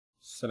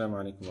السلام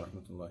عليكم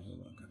ورحمة الله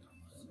وبركاته.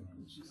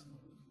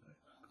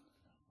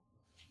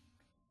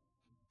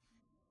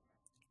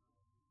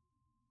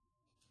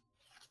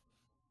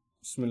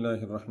 بسم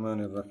الله الرحمن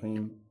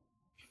الرحيم.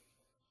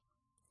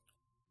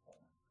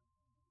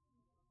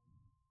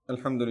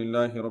 الحمد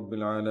لله رب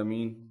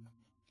العالمين،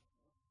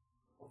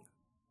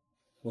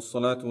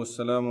 والصلاة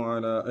والسلام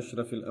على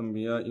أشرف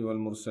الأنبياء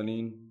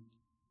والمرسلين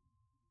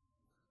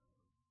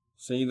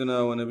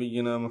سيدنا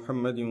ونبينا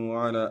محمد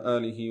وعلى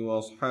آله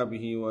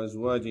وأصحابه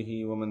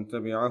وأزواجه ومن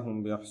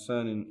تبعهم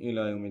بإحسان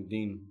إلى يوم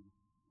الدين.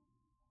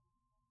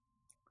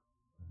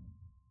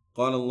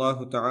 قال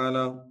الله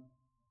تعالى: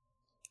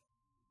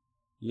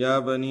 يا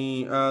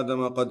بني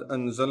آدم قد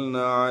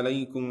أنزلنا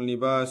عليكم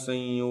لباسا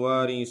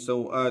يواري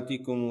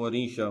سوآتكم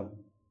وريشا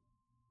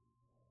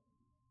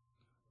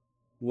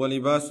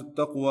ولباس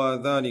التقوى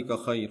ذلك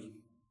خير.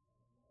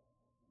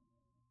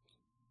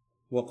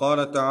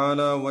 وقال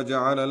تعالى: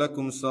 وجعل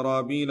لكم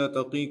سرابيل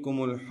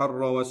تقيكم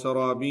الحر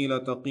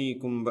وسرابيل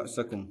تقيكم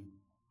بأسكم.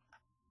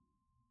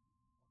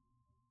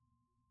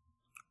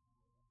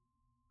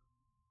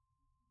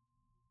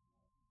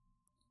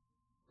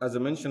 As I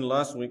mentioned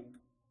last week,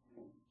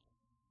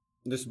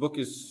 this book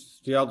is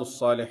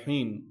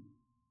Riyadh-us-Saliheen,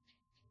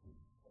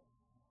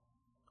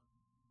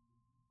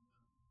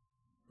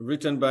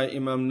 written by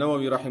Imam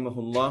Nawawi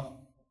rahimahullah,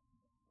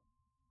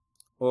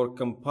 or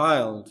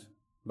compiled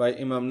by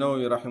Imam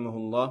Nawawi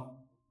rahimahullah,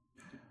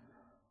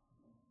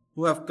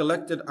 who have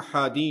collected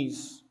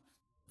ahadith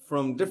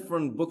from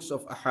different books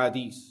of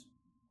ahadith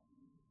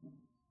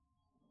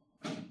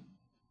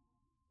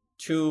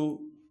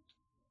to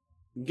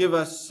give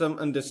us some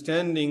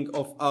understanding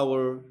of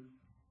our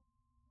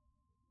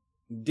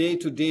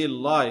day-to-day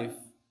life.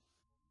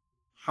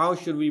 How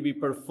should we be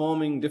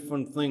performing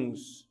different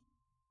things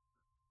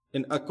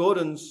in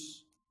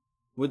accordance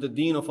with the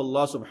deen of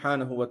Allah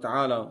subhanahu wa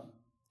ta'ala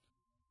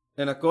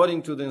and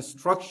according to the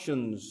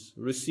instructions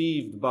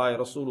received by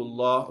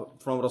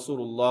Rasulullah, from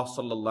Rasulullah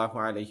sallallahu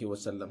alayhi wa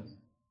sallam.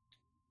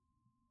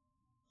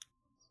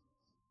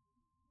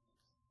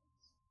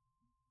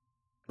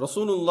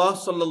 Rasulullah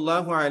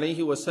sallallahu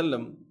alayhi wa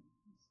sallam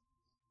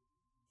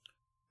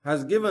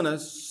has given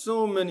us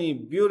so many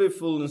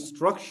beautiful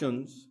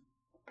instructions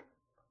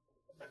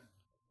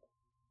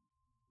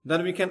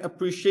that we can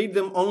appreciate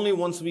them only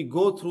once we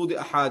go through the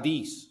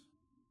ahadith.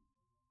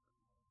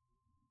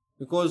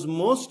 Because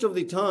most of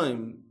the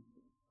time,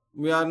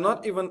 we are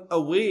not even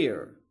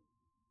aware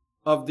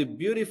of the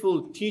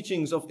beautiful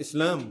teachings of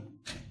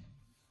Islam.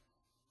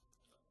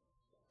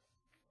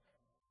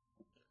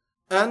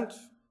 And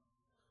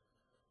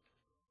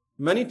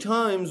many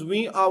times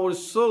we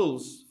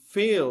ourselves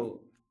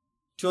fail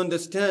to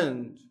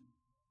understand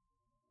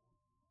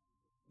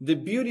the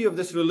beauty of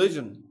this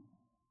religion.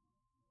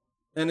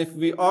 And if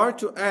we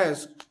were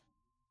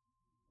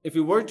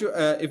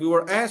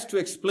asked to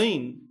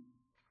explain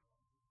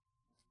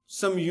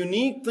some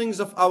unique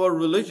things of our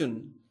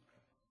religion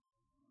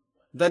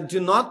that do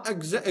not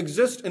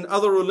exist in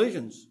other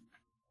religions,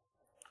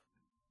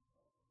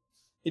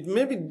 it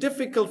may be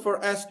difficult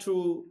for us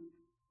to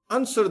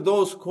answer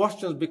those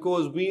questions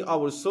because we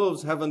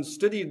ourselves haven't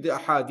studied the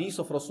ahadith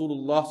of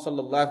Rasulullah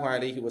sallallahu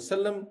alaihi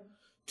wasallam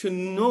to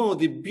know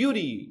the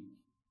beauty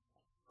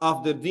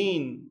of the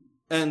deen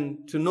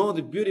and to know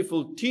the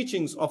beautiful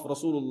teachings of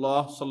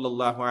Rasulullah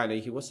sallallahu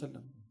alaihi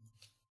wasallam.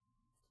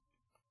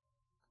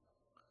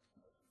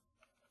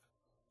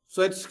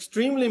 So it's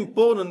extremely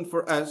important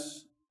for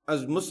us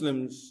as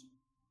Muslims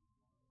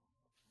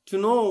to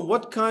know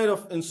what kind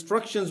of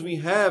instructions we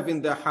have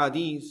in the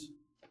hadith.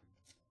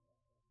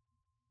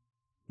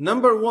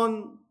 Number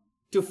one,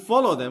 to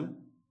follow them.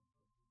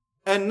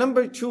 And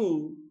number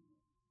two,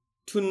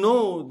 to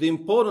know the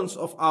importance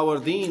of our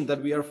deen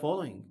that we are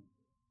following.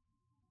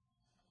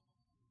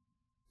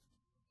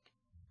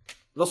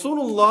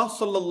 Rasulullah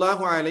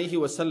sallallahu alayhi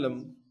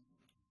wasallam,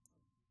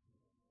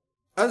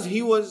 as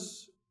he was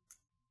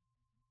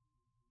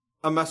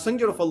a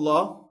messenger of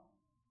Allah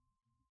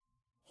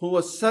who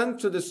was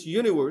sent to this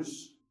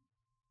universe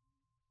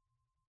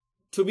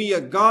to be a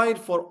guide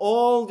for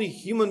all the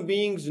human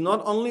beings,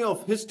 not only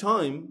of his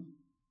time,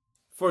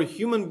 for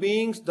human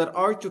beings that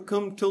are to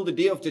come till the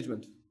day of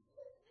judgment.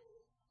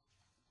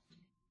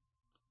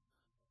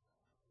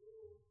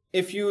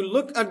 If you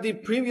look at the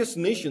previous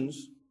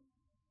nations,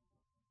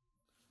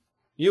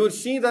 you would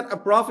see that a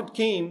prophet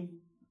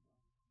came,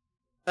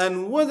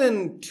 and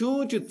within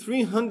 200 to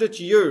 300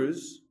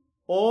 years,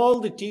 all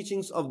the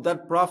teachings of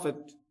that prophet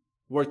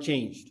were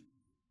changed.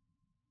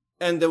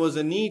 And there was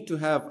a need to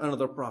have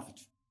another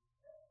prophet.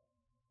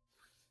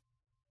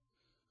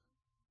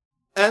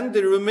 And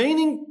the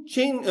remaining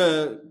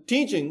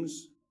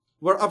teachings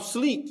were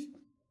obsolete.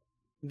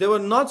 They were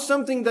not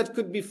something that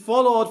could be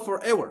followed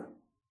forever.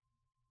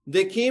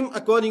 They came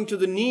according to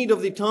the need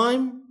of the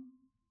time,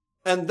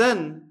 and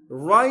then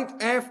right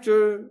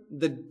after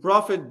the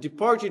prophet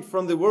departed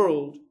from the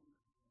world,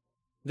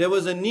 there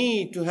was a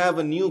need to have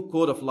a new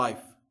code of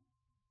life.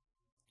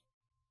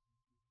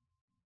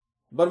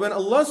 But when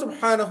Allah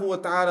subhanahu wa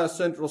ta'ala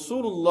sent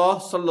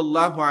Rasulullah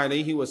sallallahu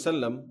alayhi wa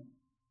sallam,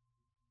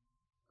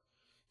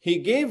 He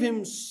gave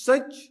him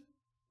such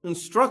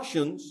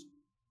instructions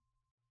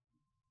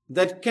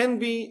that can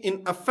be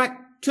in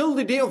effect till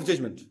the day of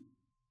judgment.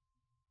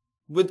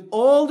 With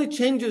all the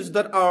changes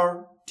that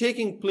are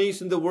taking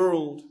place in the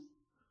world,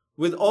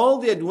 with all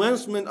the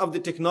advancement of the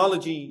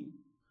technology,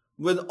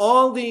 with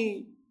all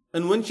the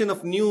invention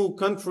of new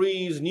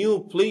countries, new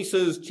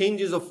places,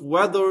 changes of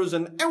weathers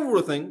and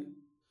everything,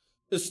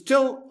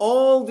 still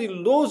all the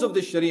laws of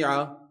the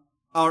Sharia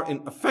are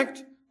in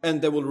effect,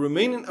 and they will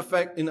remain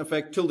in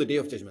effect till the day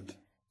of judgment.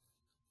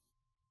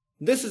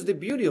 This is the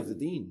beauty of the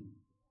deen.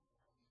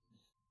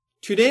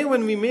 Today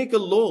when we make a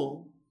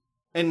law,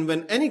 and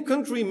when any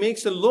country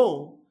makes a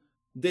law,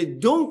 they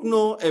don't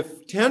know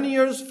if 10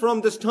 years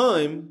from this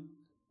time,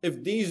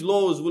 if these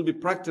laws will be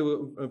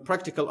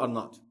practical or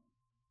not.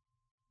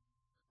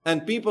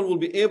 And people will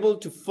be able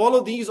to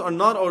follow these or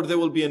not, or there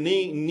will be a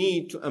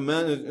need to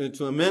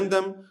amend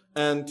them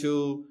and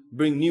to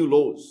bring new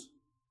laws.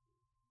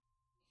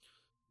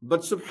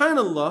 But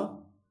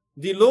subhanallah,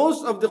 the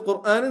laws of the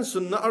Quran and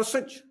Sunnah are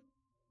such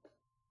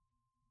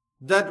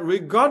that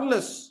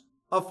regardless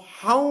of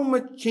how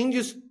much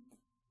changes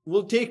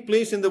will take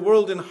place in the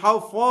world and how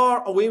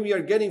far away we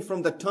are getting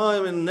from the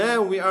time, and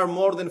now we are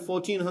more than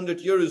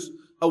 1400 years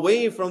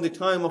away from the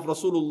time of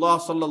Rasulullah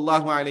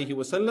sallallahu alaihi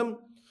wasallam,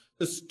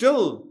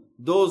 still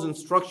those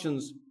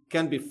instructions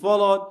can be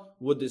followed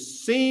with the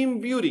same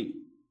beauty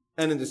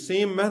and in the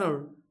same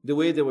manner the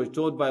way they were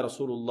taught by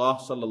Rasulullah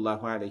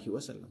sallallahu alaihi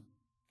wasallam.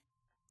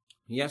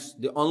 Yes,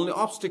 the only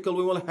obstacle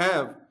we will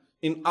have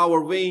in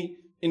our way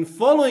in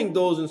following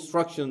those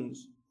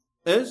instructions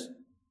is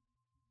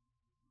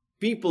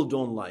people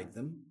don't like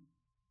them.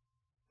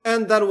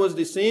 And that was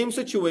the same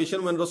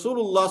situation when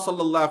Rasulullah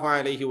sallallahu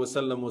alaihi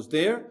wasallam was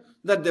there,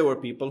 that there were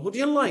people who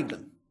didn't like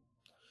them.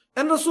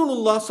 And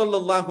Rasulullah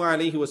sallallahu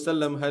alaihi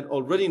wasallam had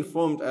already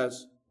informed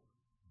us,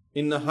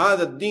 "Inna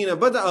hadha ad-deen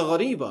bada'a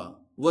ghariba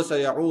wa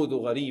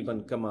sayaudu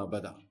ghariban kama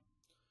bada."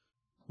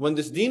 When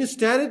this deen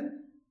started,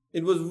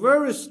 it was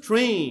very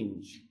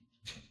strange.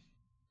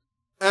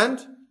 And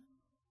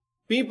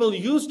people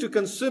used to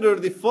consider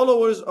the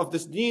followers of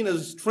this deen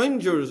as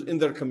strangers in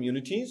their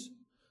communities.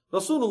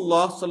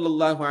 Rasulullah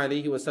sallallahu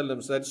alaihi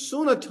wasallam said,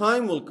 soon a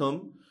time will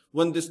come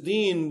when this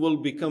deen will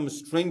become a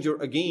stranger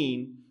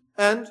again,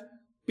 and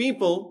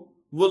people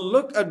will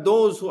look at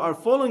those who are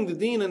following the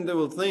deen and they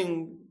will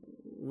think,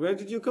 where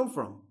did you come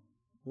from?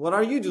 What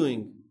are you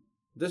doing?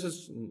 This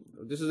is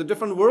a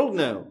different world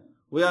now.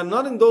 We are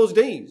not in those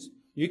days.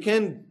 You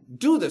can't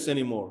do this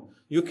anymore.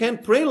 You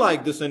can't pray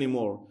like this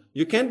anymore.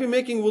 You can't be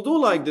making wudu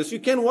like this. You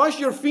can't wash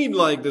your feet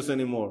like this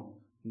anymore.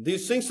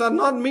 These things are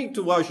not made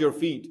to wash your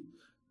feet.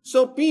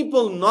 So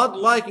people not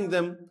liking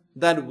them,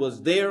 that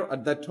was there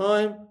at that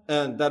time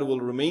and that will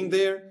remain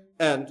there.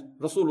 And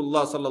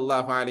Rasulullah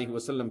sallallahu alaihi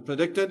wasallam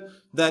predicted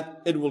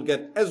that it will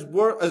get as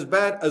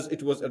bad as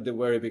it was at the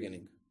very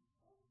beginning.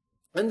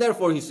 And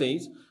therefore he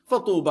says,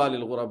 فَطُوبَى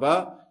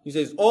لِلْغُرَبَى. He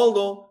says,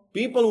 although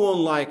people won't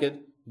like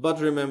it, but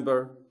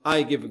remember,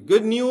 I give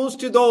good news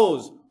to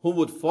those who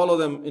would follow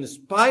them in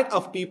spite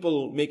of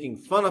people making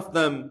fun of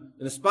them,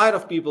 in spite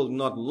of people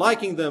not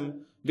liking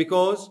them,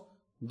 because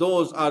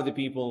those are the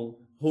people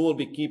who will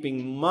be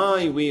keeping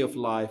my way of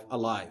life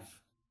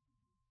alive.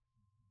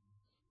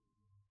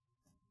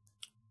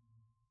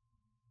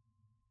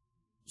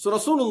 So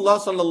Rasulullah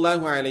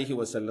sallallahu alaihi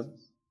wasallam,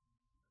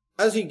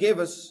 as he gave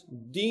us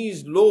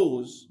these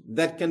laws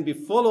that can be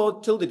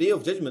followed till the day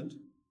of judgment,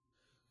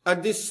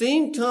 at the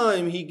same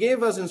time he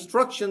gave us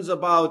instructions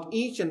about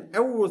each and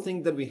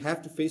everything that we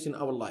have to face in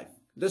our life.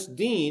 This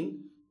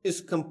deen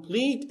is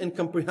complete and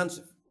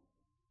comprehensive.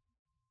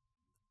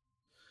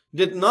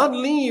 Did not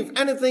leave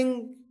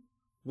anything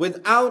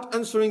without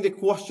answering the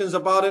questions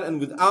about it and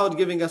without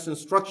giving us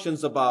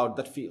instructions about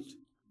that field.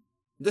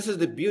 This is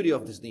the beauty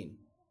of this deen.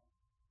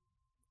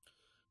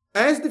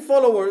 As the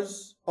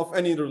followers of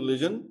any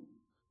religion,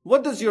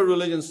 what does your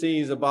religion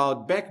say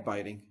about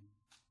backbiting?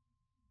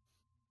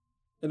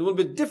 It will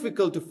be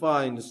difficult to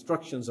find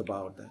instructions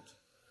about that.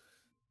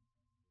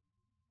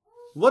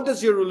 What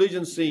does your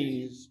religion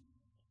say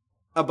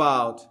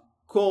about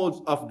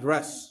codes of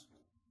dress?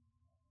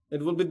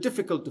 It will be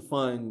difficult to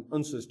find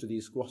answers to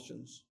these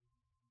questions.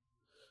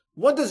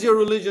 What does your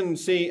religion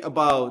say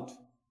about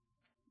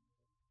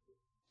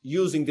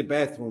using the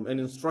bathroom and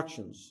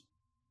instructions?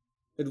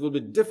 It will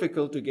be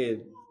difficult to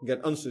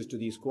get answers to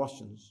these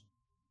questions.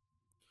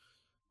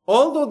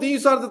 Although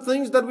these are the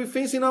things that we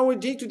face in our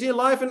day-to-day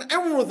life, and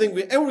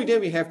every day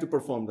we have to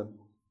perform them.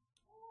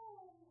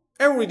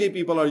 Every day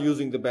people are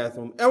using the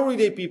bathroom. Every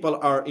day people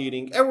are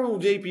eating. Every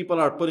day people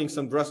are putting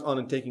some dress on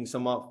and taking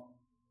some off.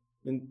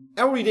 And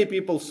every day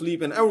people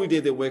sleep, and every day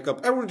they wake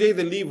up. Every day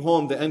they leave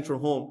home, they enter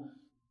home.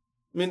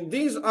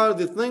 These are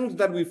the things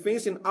that we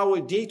face in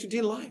our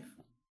day-to-day life.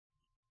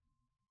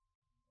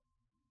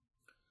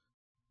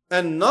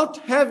 And not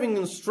having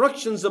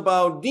instructions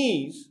about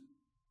these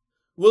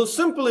will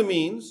simply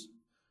means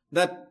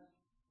that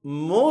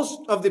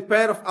most of the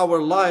part of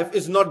our life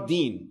is not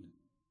deen.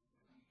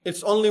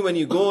 It's only when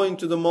you go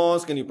into the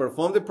mosque and you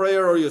perform the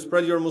prayer, or you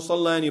spread your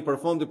musalla and you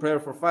perform the prayer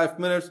for 5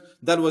 minutes,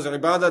 that was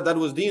ibadah, that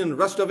was deen, and the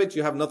rest of it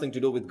you have nothing to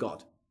do with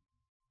God.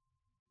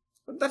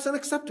 But that's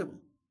unacceptable.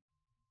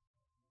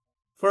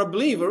 For a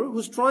believer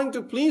who's trying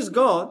to please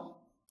God,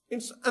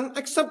 it's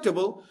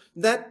unacceptable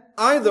that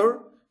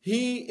either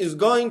he is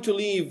going to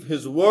leave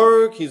his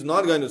work, he's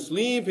not going to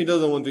sleep, he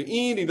doesn't want to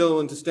eat, he doesn't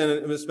want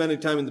to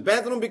spend time in the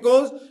bathroom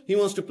because he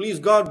wants to please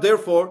God,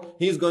 therefore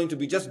he's going to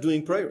be just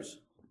doing prayers.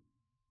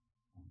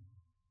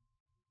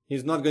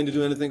 He's not going to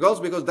do anything else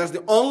because that's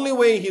the only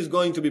way he's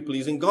going to be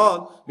pleasing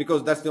God,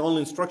 because that's the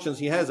only instructions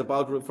he has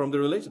from the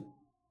religion.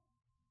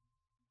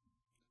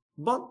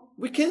 But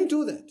we can't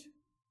do that.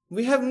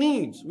 We have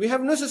needs, we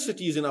have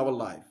necessities in our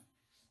life.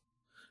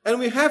 And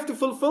we have to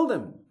fulfill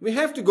them. We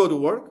have to go to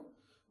work.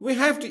 We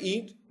have to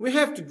eat. We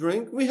have to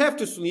drink. We have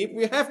to sleep.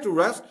 We have to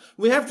rest.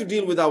 We have to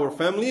deal with our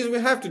families. We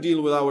have to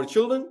deal with our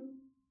children.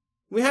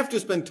 We have to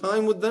spend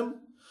time with them.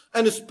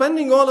 And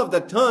spending all of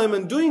that time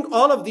and doing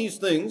all of these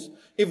things,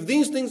 if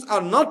these things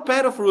are not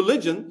part of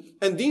religion,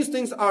 and these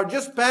things are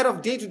just part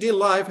of day-to-day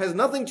life, has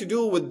nothing to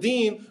do with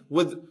deen,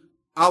 with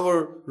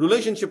our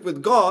relationship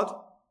with God,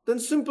 then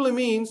simply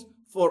means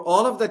for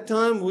all of that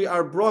time we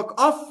are broke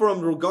off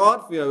from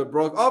God, we are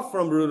broke off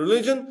from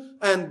religion,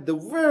 and the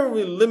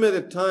very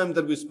limited time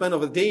that we spend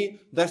of a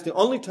day, that's the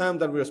only time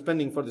that we are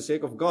spending for the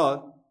sake of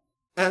God.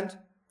 And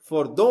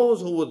for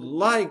those who would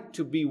like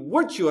to be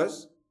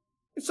virtuous,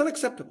 it's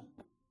unacceptable.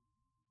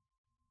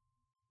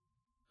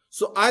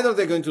 So either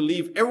they're going to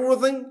leave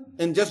everything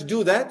and just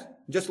do that,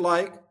 just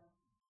like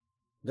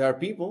there are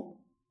people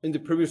in the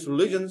previous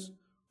religions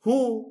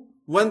who,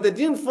 when they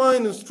didn't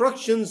find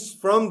instructions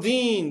from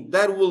deen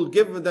that will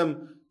give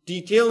them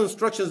detailed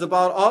instructions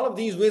about all of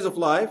these ways of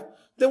life,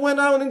 they went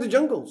out in the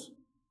jungles,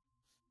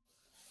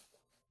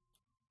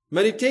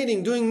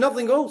 meditating, doing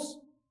nothing else.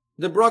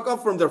 They broke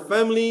up from their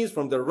families,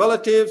 from their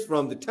relatives,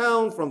 from the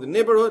town, from the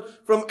neighborhood,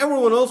 from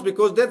everyone else,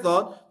 because they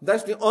thought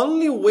that's the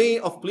only way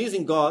of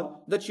pleasing God,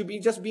 that you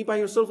just be by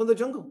yourself in the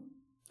jungle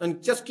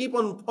and just keep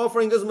on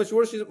offering as much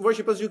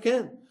worship as you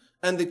can.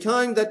 And the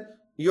time that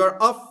you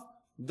are off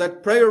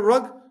that prayer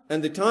rug,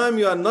 and the time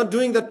you are not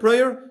doing that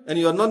prayer, and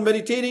you are not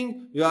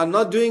meditating, you are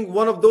not doing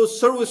one of those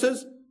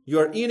services, you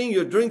are eating,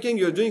 you're drinking,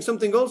 you're doing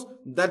something else,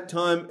 that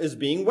time is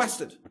being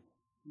wasted.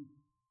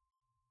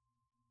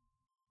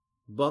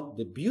 But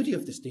the beauty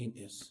of this deen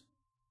is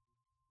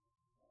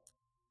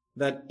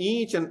that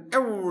each and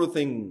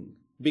everything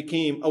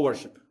became a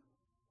worship.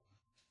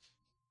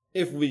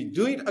 If we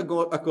do it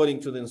according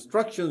to the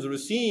instructions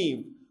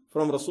received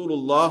from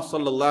Rasulullah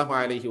sallallahu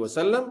alaihi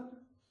wasallam,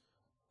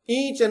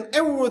 each and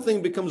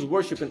everything becomes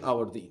worship in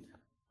our deen.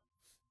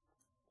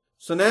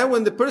 So now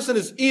when the person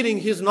is eating,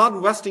 he's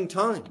not wasting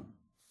time.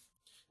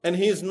 And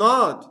he is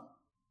not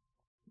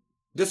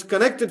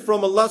disconnected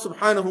from Allah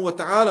subhanahu wa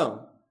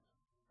ta'ala.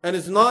 And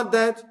it's not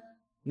that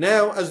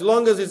now as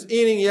long as he's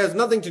eating, he has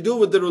nothing to do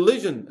with the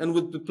religion and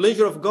with the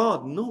pleasure of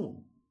God.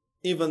 No.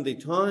 Even the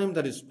time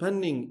that is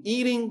spending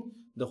eating,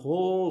 the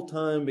whole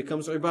time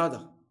becomes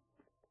ibadah.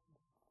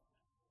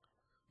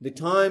 The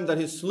time that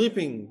he's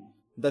sleeping,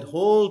 that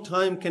whole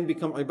time can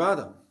become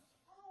ibadah.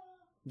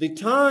 The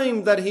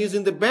time that he's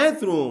in the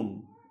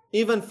bathroom,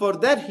 even for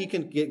that he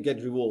can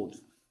get reward.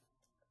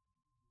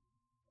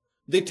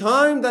 The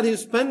time that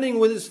he's spending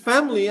with his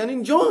family and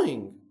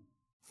enjoying.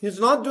 He's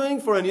not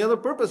doing for any other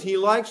purpose. He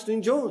likes to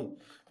enjoy.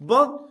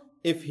 But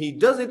if he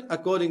does it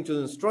according to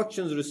the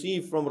instructions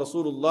received from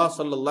Rasulullah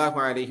sallallahu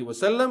alaihi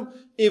wasallam,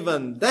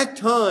 even that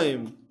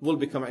time will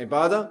become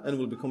ibadah and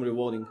will become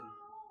rewarding.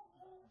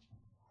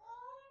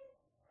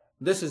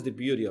 This is the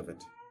beauty of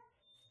it.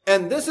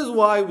 And this is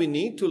why we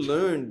need to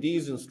learn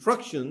these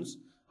instructions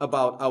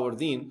about our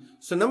deen.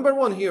 So number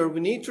one here,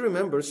 we need to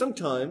remember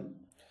sometime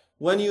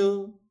when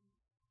you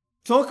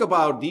talk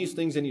about these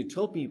things and you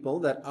tell people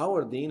that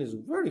our deen is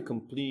very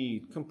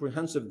complete,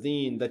 comprehensive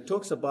deen that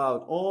talks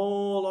about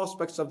all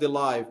aspects of the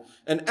life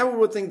and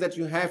everything that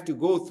you have to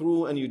go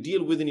through and you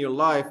deal with in your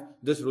life,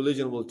 this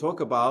religion will talk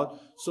about.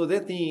 So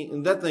that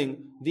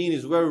deen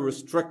is very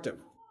restrictive.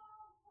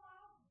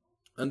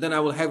 And then I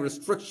will have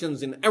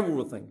restrictions in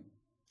everything.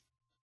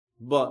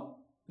 But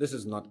this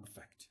is not a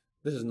fact.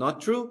 This is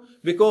not true,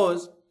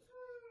 because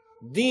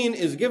deen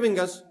is giving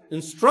us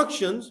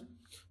instructions,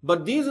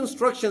 but these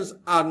instructions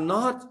are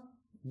not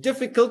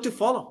difficult to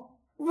follow.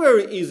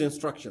 Very easy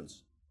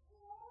instructions.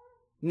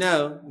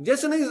 Now,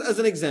 just as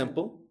an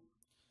example,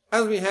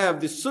 as we have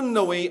the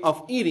sunnah way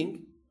of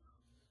eating,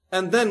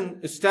 and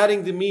then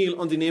starting the meal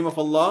on the name of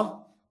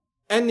Allah,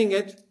 ending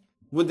it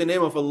with the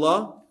name of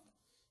Allah,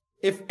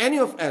 if any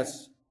of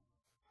us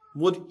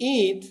would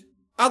eat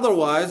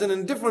otherwise and in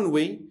a different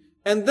way,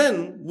 and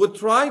then would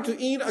try to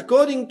eat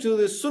according to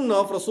the sunnah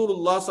of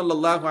Rasulullah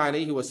sallallahu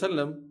alaihi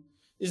wasallam,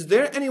 is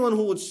there anyone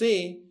who would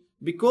say,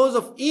 because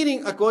of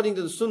eating according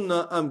to the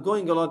sunnah, I'm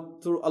going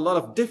through a lot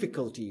of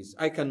difficulties.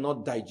 I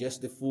cannot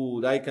digest the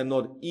food. I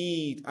cannot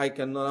eat.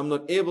 I'm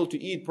not able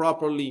to eat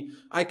properly.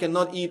 I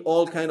cannot eat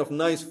all kind of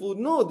nice food.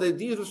 No,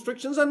 these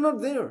restrictions are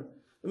not there.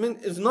 I mean,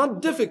 it's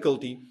not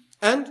difficulty.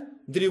 And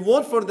the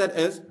reward for that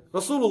is,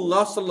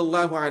 Rasulullah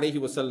sallallahu alayhi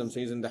wasallam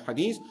says in the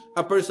hadith,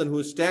 a person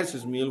who starts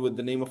his meal with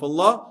the name of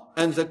Allah,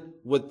 ends it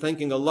with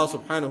thanking Allah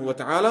subhanahu wa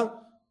ta'ala,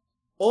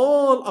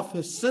 all of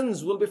his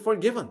sins will be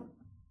forgiven.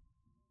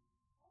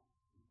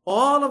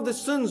 All of the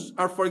sins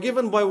are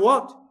forgiven by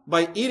what?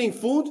 By eating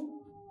food?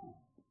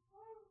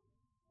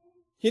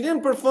 He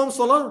didn't perform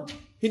salah.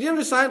 He didn't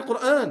recite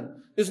Quran.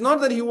 It's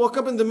not that he woke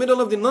up in the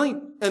middle of the night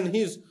and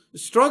he's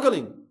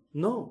struggling.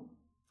 No.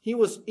 He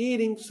was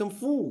eating some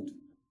food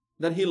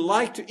that he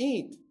liked to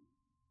eat.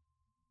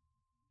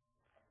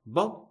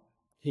 But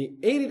he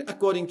ate it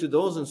according to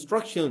those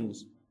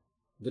instructions.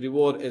 The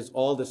reward is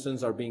all the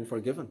sins are being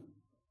forgiven.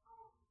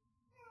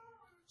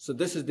 So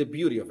this is the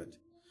beauty of it.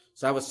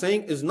 So I was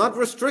saying, it's not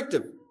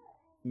restrictive.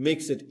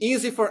 Makes it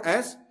easy for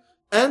us.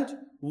 And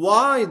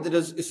why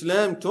does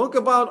Islam talk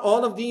about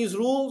all of these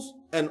rules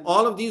and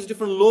all of these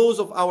different laws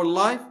of our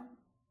life?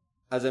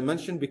 As I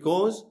mentioned,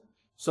 because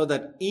so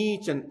that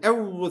each and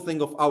everything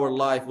of our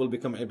life will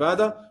become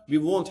ibadah. We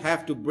won't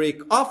have to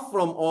break off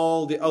from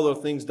all the other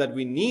things that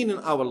we need in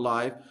our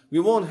life.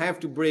 We won't have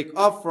to break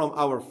off from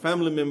our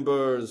family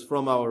members,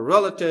 from our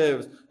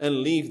relatives,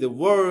 and leave the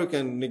work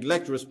and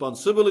neglect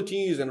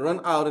responsibilities and run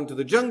out into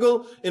the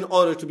jungle in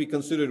order to be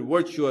considered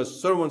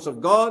virtuous servants of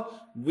God.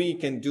 We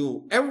can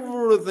do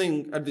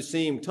everything at the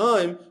same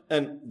time,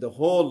 and the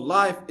whole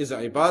life is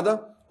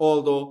ibadah.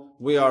 Although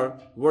we are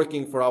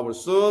working for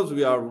ourselves,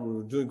 we are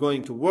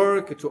going to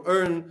work to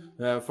earn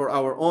for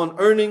our own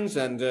earnings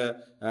and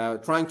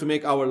trying to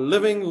make our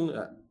living,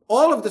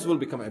 all of this will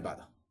become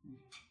ibadah.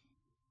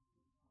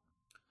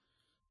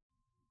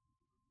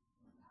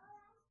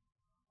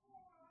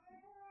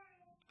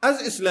 As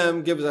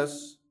Islam gives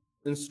us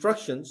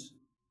instructions,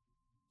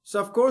 so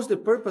of course the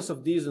purpose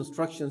of these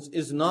instructions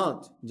is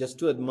not just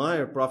to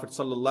admire Prophet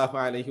sallallahu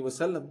alaihi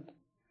wasallam.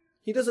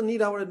 He doesn't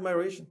need our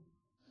admiration.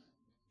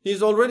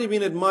 He's already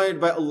been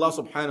admired by Allah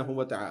subhanahu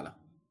wa ta'ala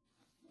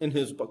in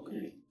his book.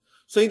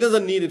 So he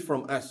doesn't need it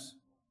from us.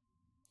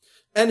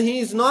 And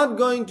he's not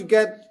going to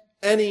get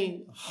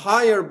any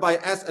higher by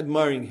us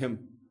admiring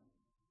him.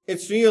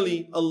 It's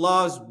really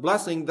Allah's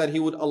blessing that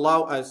he would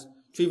allow us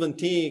to even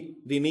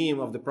take the name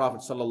of the Prophet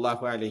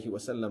sallallahu alaihi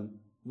wasallam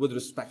with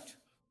respect.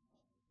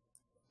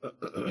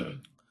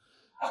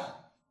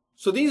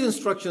 So these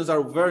instructions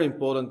are very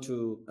important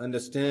to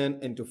understand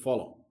and to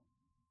follow.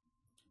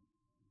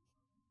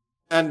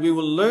 And we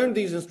will learn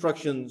these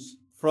instructions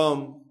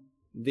from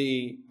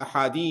the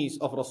ahadith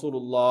of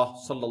Rasulullah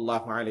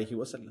sallallahu alayhi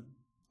wasallam.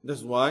 This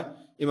is why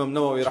Imam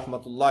Nawawi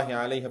rahmatullahi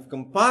alayhi have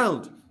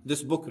compiled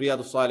this book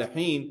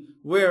Riyadh-us-Saliheen,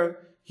 where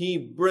he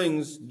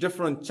brings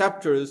different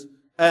chapters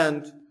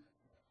and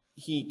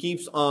he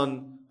keeps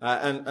on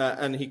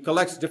and he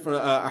collects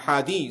different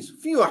ahadith,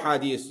 few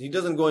ahadith. He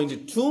doesn't go into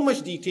too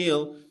much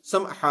detail,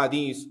 some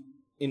ahadith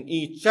in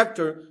each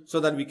chapter, so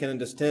that we can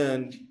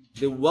understand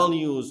the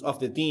values of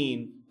the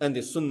deen and the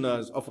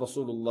sunnahs of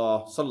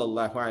Rasulullah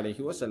sallallahu alaihi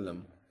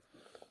wasallam.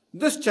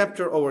 This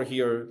chapter over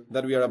here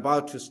that we are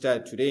about to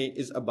start today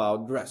is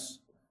about dress.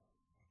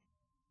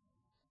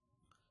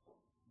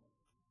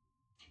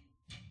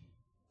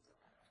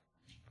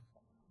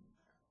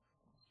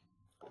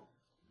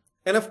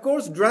 And of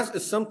course, dress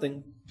is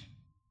something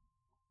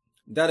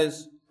that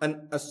is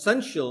an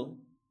essential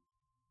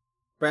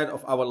part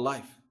of our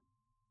life.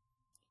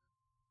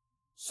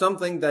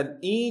 Something that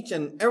each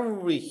and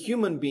every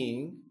human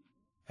being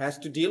has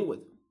to deal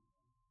with.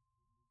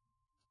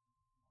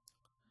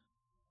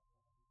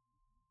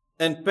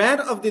 And part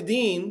of the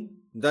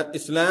deen that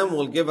Islam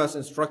will give us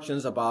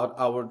instructions about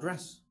our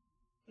dress.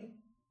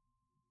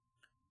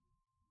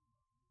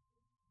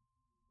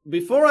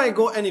 Before I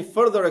go any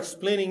further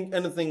explaining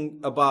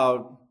anything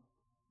about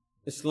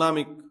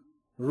Islamic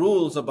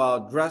rules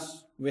about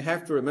dress, we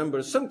have to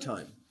remember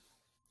sometimes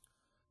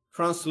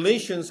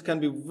translations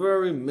can be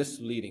very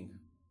misleading.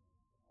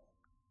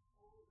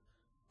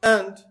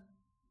 And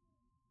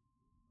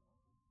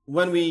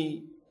when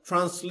we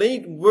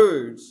translate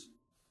words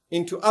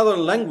into other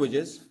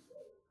languages,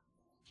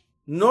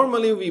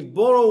 normally we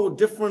borrow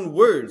different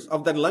words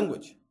of that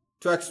language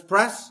to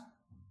express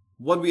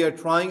what we are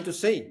trying to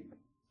say.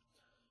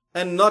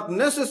 And not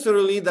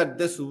necessarily that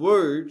this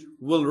word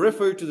will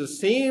refer to the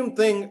same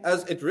thing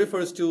as it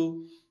refers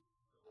to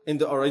in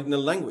the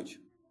original language.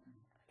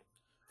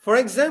 For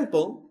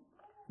example,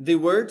 the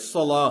word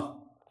salah.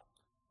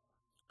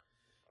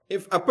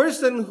 If a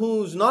person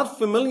who's not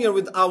familiar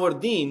with our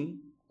deen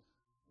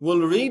will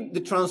read the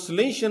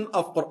translation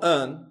of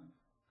Quran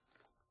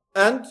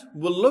and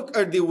will look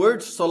at the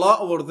word salah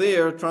over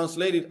there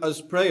translated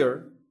as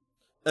prayer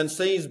and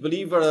says,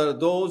 believers are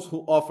those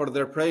who offer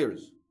their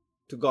prayers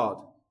to God.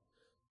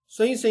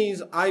 So he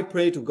says, I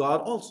pray to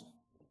God also.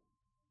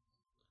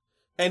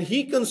 And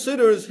he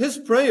considers his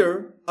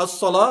prayer as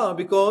salah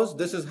because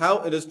this is how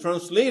it is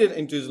translated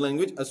into his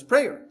language as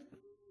prayer.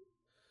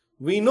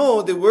 We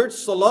know the word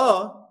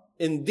salah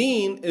in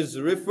deen is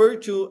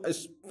referred to a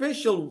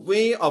special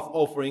way of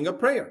offering a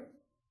prayer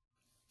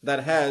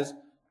that has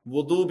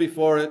wudu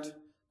before it,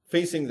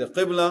 facing the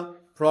qibla,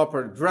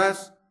 proper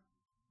dress,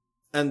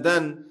 and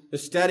then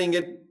studying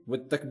it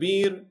with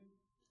takbir,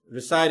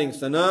 reciting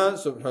Sana,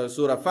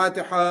 Surah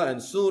Fatiha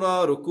and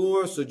Surah,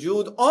 Ruku',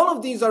 Sujood. All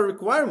of these are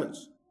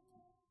requirements.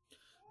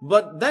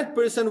 But that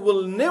person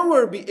will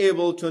never be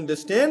able to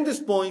understand this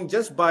point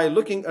just by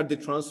looking at the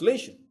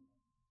translation.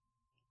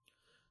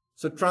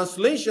 So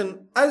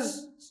translation,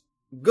 as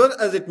good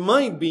as it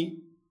might be,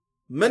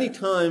 many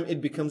times it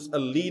becomes a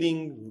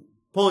leading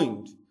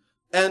point.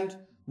 And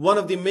one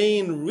of the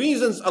main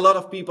reasons a lot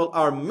of people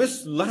are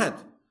misled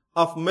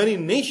of many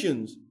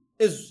nations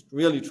is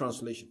really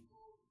translation.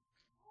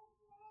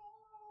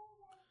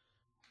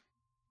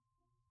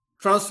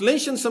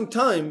 Translation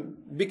sometimes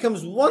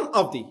becomes one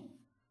of the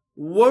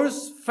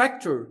worst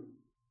factor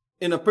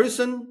in a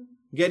person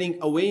getting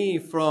away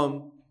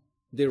from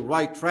the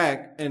right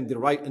track and the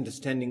right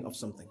understanding of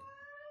something.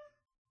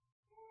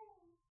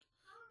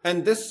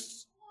 And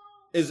this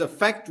is a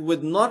fact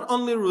with not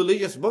only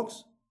religious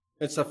books,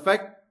 it's a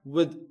fact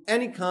with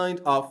any kind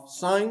of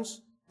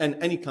science and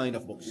any kind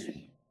of books.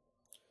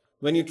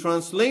 When you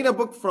translate a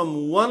book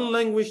from one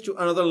language to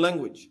another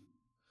language,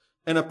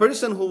 and a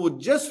person who would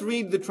just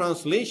read the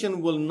translation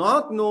will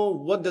not know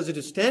what does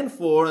it stand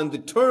for and the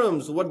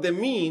terms, what they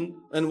mean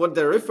and what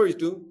they refer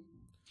to,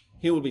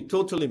 he will be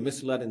totally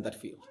misled in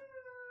that field,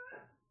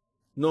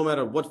 no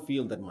matter what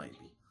field that might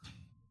be.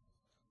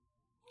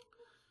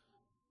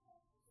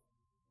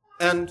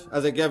 And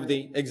as I gave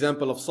the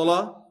example of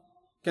Salah,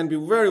 can be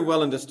very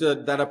well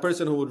understood that a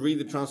person who would read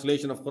the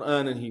translation of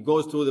Quran and he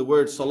goes through the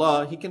word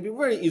Salah, he can be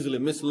very easily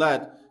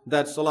misled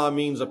that Salah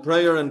means a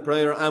prayer, and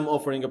prayer, I'm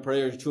offering a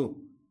prayer too.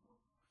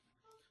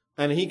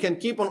 And he can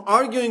keep on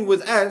arguing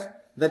with us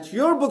that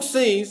your book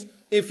says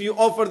if you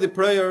offer the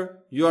prayer,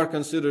 you are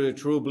considered a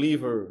true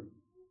believer.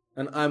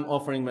 And I'm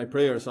offering my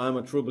prayer, so I'm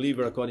a true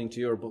believer according to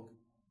your book.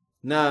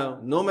 Now,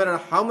 no matter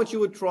how much you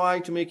would try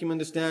to make him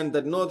understand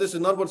that no, this is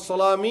not what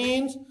Salah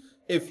means,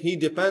 if he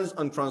depends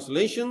on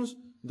translations,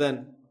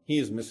 then he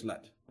is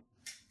misled.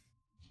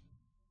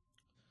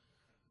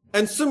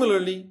 And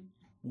similarly,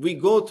 we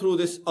go through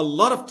this a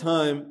lot of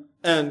time,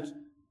 and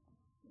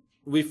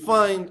we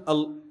find a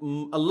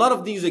lot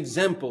of these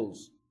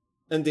examples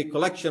in the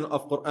collection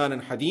of Quran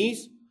and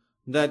Hadith,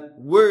 that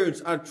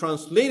words are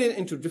translated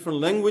into different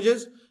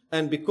languages,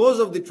 and because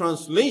of the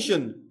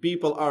translation,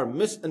 people are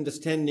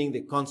misunderstanding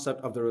the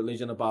concept of the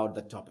religion about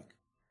that topic.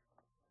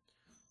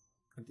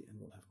 At the end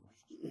we'll have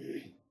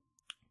questions.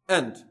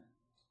 And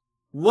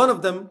one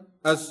of them,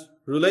 as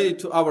related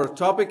to our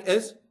topic,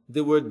 is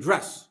the word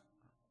dress.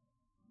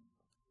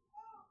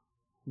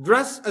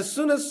 Dress, as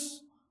soon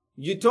as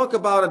you talk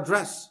about a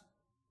dress,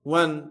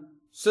 when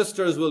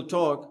sisters will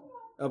talk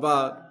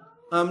about,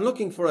 I'm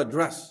looking for a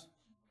dress,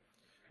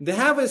 they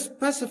have a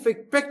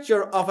specific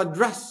picture of a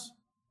dress.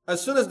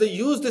 As soon as they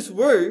use this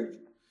word,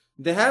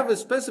 they have a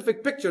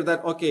specific picture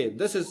that, okay,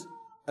 this is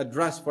a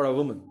dress for a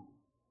woman.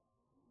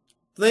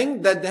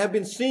 Thing that they have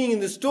been seeing in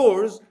the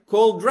stores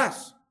called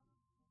dress.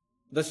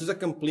 This is a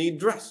complete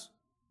dress.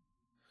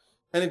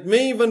 And it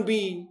may even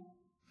be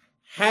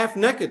half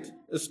naked.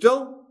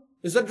 Still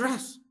is a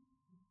dress.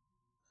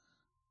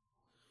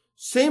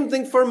 Same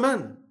thing for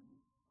men.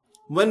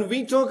 When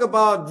we talk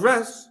about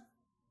dress,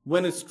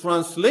 when it's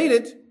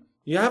translated,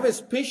 you have a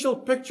special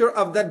picture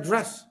of that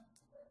dress.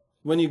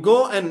 When you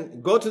go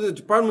to the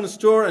department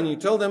store and you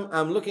tell them,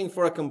 I'm looking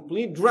for a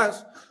complete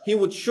dress, he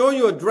would show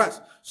you a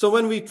dress. So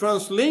when we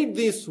translate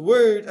this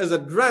word as a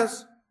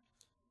dress,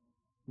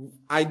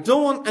 I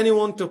don't want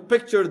anyone to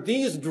picture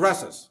these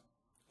dresses.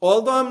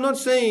 Although I'm not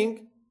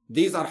saying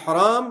these are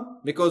haram,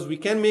 because we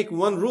can make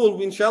one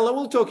rule. Inshallah,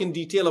 we'll talk in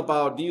detail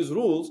about these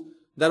rules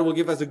that will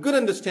give us a good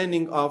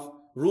understanding of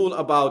rule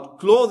about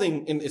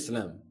clothing in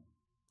Islam.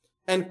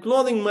 And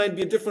clothing might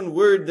be a different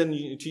word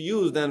to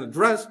use than a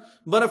dress.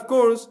 But of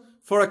course,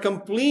 for a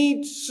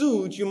complete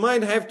suit, you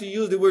might have to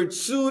use the word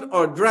suit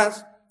or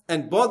dress.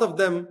 And both of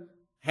them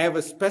have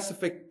a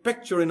specific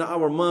picture in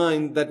our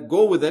mind that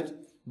go with it.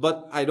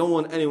 But I don't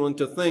want anyone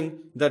to think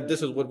that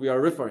this is what we are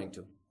referring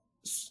to.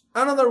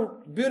 Another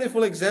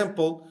beautiful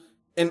example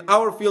in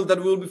our field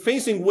that we'll be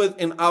facing with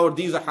in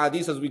these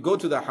hadiths as we go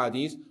to the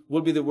hadiths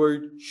will be the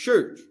word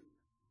shirt.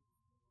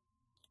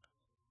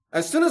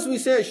 As soon as we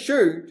say a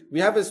shirt, we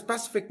have a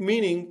specific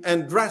meaning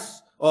and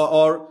dress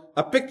or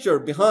a picture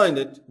behind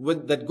it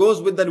that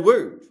goes with that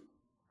word.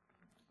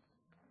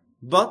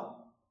 But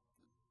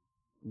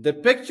the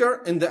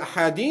picture in the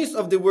hadith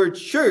of the word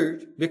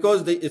shirt,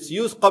 because it's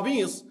used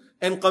qamis,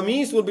 and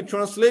qamis will be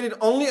translated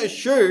only as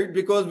shirt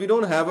because we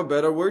don't have a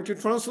better word to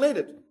translate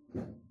it.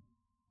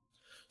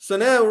 So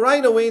now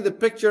right away the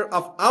picture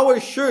of our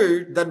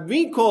shirt that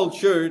we call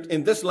shirt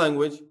in this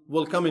language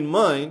will come in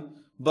mind,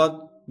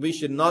 but we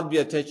should not be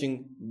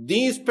attaching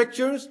these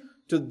pictures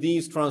to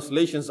these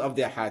translations of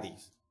the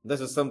hadith. This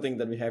is something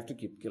that we have to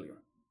keep clear.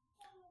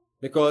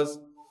 Because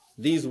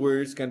these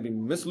words can be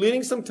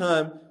misleading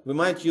sometimes. We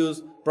might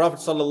use Prophet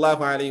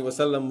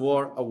ﷺ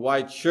wore a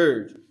white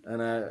shirt,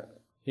 and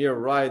here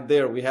right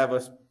there we have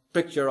a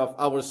picture of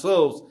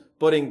ourselves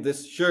putting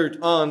this shirt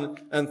on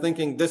and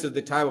thinking this is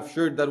the type of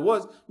shirt that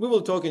was. We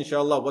will talk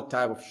inshallah what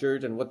type of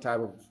shirt and what type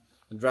of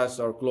dress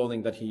or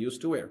clothing that he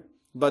used to wear.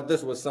 But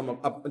this was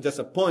just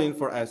a point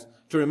for us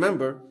to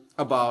remember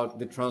about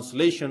the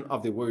translation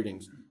of the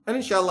wordings. And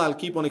inshallah, I'll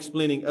keep on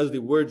explaining as the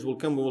words will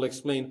come. We will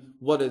explain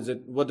what does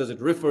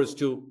it refers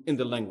to in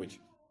the language.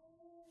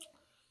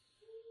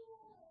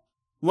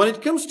 When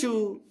it comes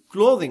to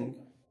clothing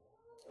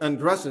and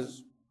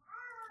dresses,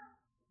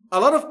 a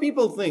lot of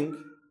people think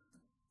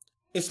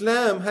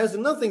Islam has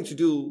nothing to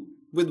do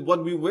with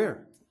what we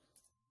wear.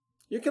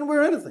 You can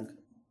wear anything.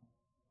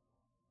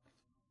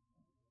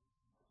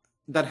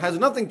 That has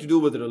nothing to do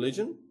with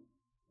religion.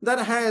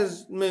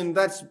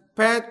 That's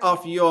part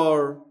of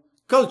your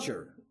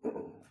culture.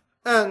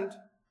 And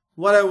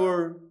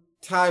whatever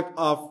type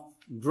of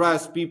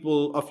dress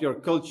people of your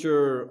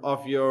culture,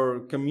 of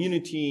your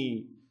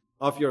community,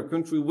 of your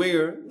country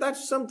wear,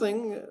 that's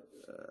something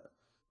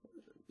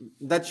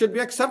that should be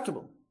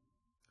acceptable.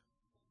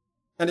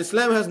 And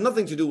Islam has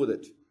nothing to do with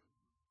it.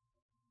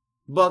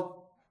 But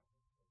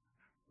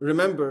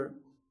remember,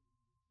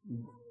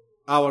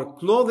 our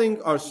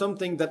clothing are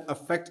something that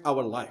affect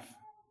our life.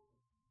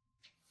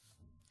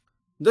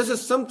 This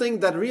is something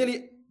that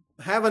really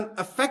have an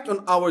effect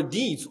on our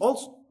deeds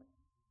also.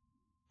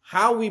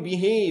 How we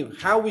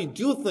behave, how we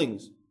do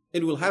things,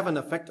 it will have an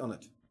effect on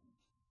it.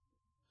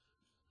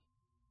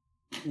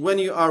 When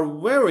you are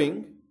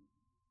wearing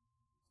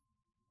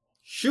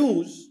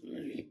shoes,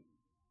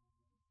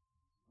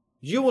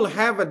 you will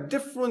have a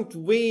different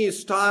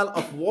style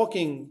of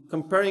walking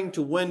comparing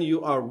to when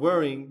you are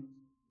wearing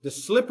the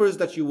slippers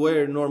that you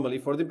wear normally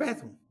for the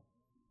bathroom.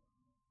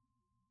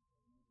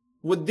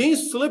 With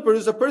these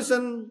slippers, a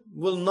person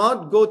will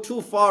not go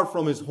too far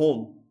from his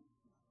home.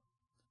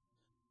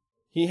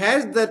 He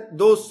has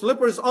those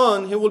slippers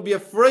on, he will be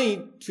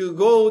afraid to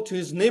go to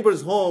his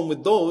neighbor's home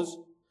with those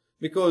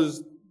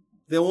because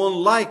they won't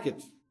like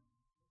it.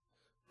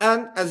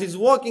 And as he's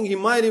walking, he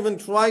might even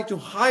try to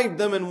hide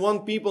them and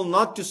want people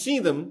not to see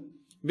them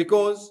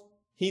because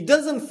he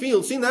doesn't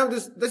feel, see now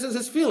this is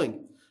his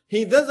feeling.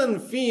 He doesn't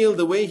feel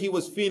the way he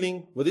was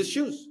feeling with his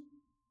shoes.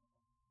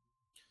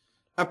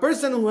 A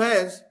person who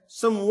has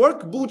some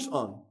work boots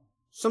on,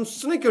 some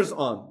sneakers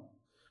on,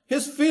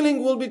 his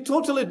feeling will be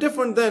totally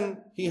different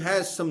than he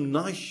has some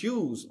nice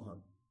shoes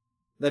on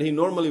that he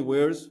normally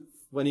wears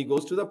when he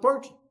goes to the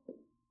party.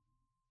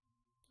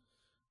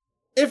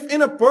 If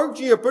in a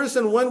party a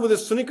person went with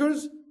his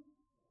sneakers,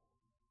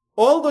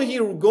 although he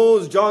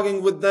goes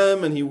jogging with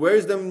them and he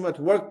wears them at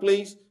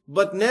workplace,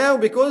 but now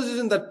because he's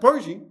in that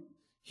party,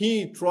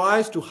 he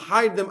tries to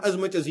hide them as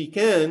much as he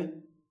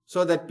can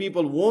so that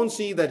people won't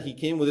see that he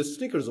came with his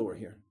sneakers over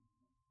here.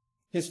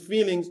 His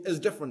feelings is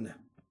different now.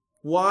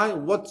 Why?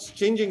 What's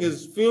changing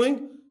his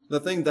feeling? The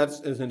thing that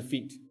is in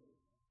feet.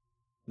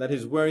 That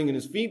he's wearing in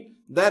his feet,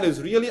 that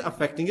is really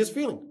affecting his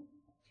feeling.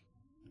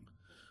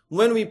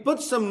 When we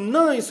put some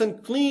nice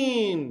and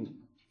clean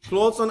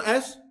clothes on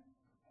us,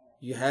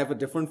 you have a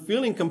different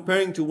feeling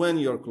comparing to when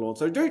your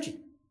clothes are dirty.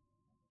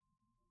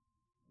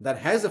 That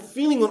has a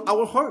feeling on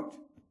our heart.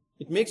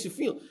 It makes you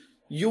feel.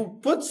 You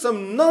put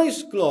some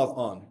nice cloth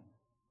on.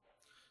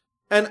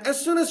 And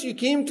as soon as you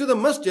came to the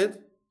masjid,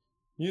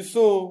 you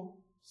saw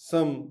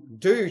some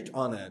dirt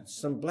on it,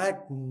 some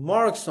black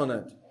marks on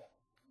it.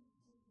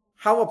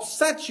 How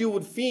upset you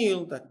would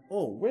feel that,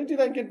 oh, where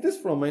did I get this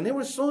from? I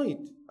never saw it.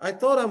 I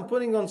thought I'm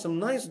putting on some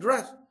nice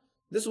dress.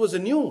 This was a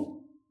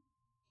new.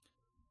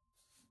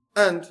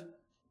 And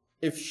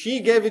if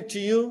she gave it to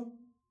you,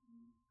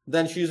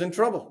 then she's in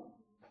trouble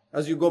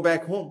as you go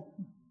back home.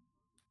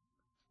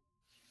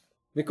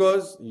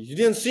 Because you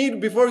didn't see it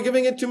before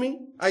giving it to me.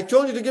 I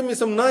told you to give me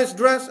some nice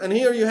dress, and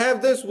here you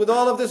have this with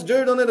all of this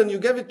dirt on it, and you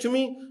gave it to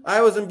me.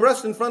 I was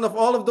embarrassed in front of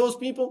all of those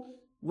people.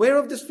 Where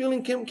of this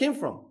feeling came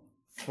from?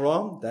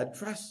 From that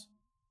dress.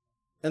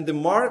 And the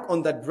mark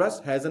on that dress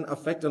has an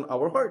effect on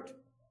our heart.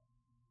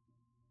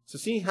 So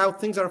see how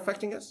things are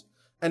affecting us?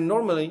 And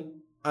normally,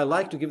 I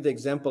like to give the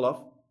example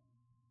of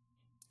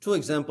two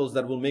examples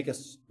that will make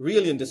us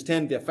really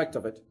understand the effect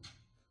of it.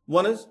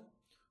 One is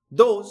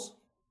those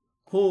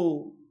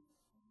who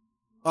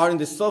are in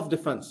the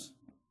self-defense.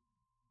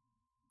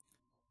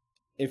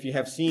 If you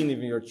have seen,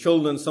 even your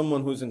children,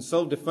 someone who's in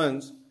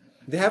self-defense,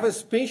 they have a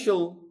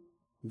special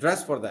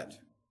dress for that.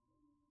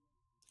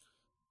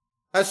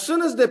 As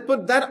soon as they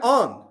put that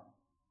on,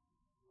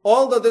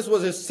 although this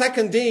was his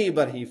second day,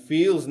 but he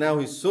feels now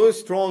he's so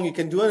strong, he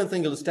can do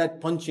anything. He'll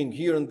start punching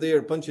here and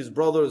there, punch his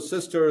brothers,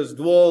 sisters,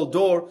 wall,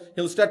 door.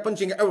 He'll start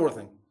punching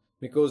everything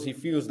because he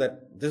feels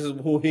that this is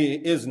who he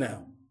is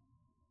now.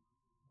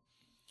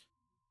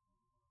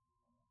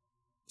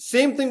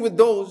 Same thing with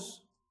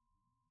those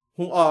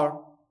who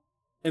are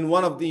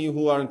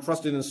who are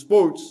interested in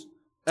sports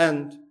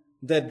and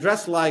they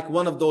dress like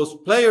one of those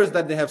players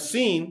that they have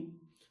seen.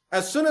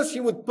 As soon as he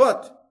would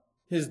put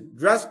his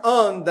dress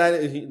on that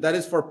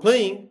is for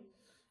playing,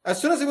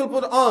 as soon as he will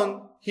put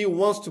on, he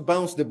wants to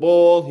bounce the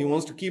ball, he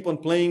wants to keep on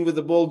playing with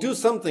the ball, do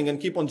something and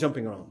keep on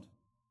jumping around.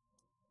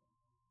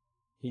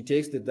 He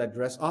takes that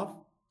dress off,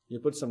 you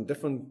put some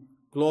different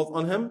cloth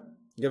on him,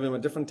 give him a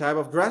different type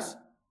of dress,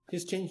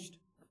 he's changed.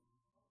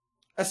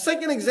 A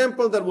second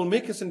example that will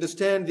make us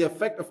understand the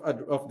effect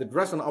of the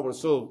dress on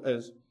ourselves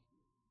is,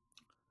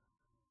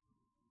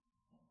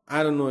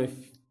 I don't know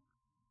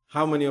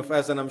how many of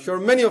us, and I'm sure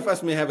many of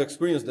us may have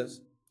experienced this.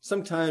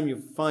 Sometimes you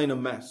find a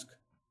mask,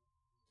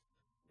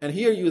 and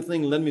here you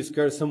think, let me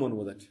scare someone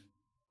with it.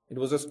 It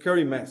was a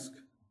scary mask.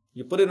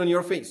 You put it on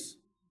your face.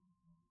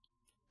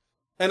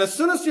 And as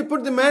soon as you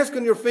put the mask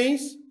on your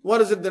face,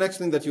 what is it the next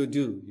thing that you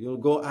do? You'll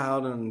go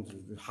out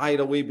and hide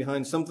away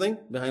behind something,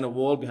 behind a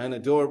wall, behind a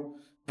door,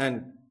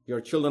 and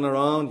your children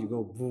around, you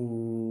go,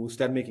 boo,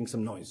 start making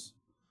some noise.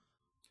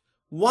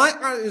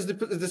 Why is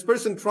this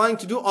person trying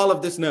to do all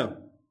of this now?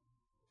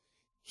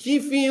 He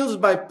feels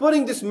by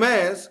putting this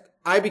mask,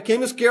 I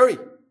became scary.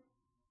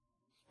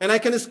 And I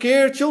can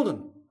scare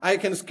children. I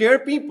can scare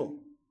people.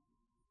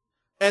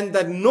 And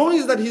that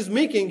noise that he's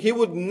making, he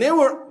would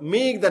never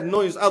make that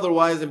noise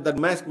otherwise if that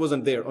mask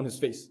wasn't there on his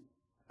face.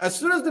 As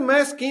soon as the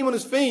mask came on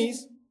his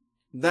face,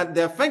 that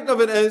the effect of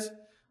it is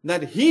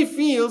that he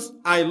feels,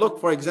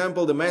 for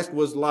example, the mask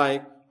was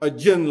like a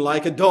jinn,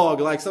 like a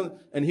dog, like something,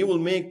 and he will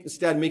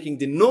start making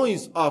the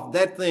noise of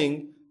that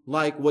thing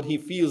like what he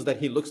feels that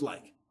he looks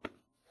like.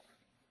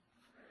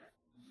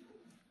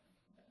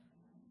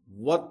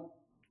 What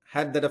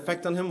had that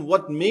effect on him?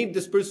 What made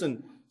this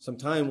person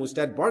sometimes will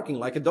start barking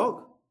like a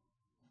dog?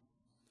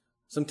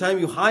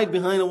 Sometimes you hide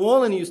behind a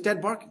wall and you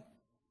start barking.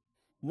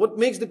 What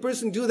makes the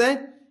person do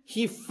that?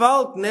 He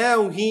felt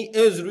now he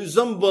is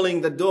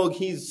resembling the dog.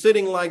 He's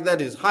sitting like that,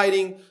 he's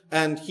hiding,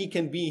 and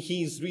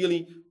he's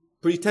really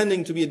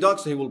pretending to be a dog,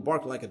 so he will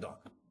bark like a dog.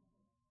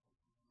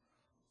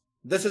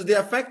 This is the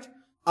effect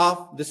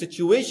of the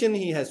situation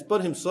he has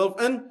put himself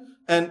in.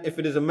 And if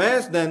it is a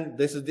mask, then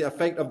this is the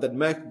effect of that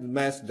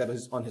mask that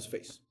is on his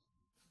face.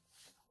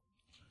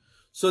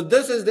 So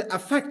this is the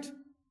effect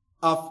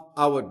of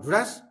our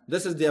dress.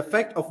 This is the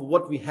effect of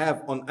what we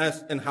have on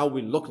us and how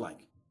we look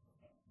like.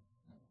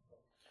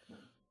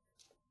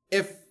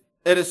 If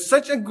it is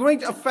such a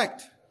great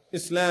effect,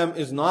 Islam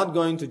is not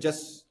going to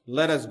just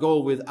let us go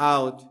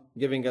without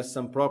giving us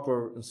some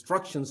proper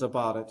instructions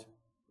about it,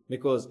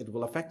 because it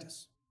will affect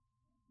us.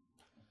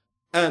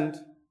 And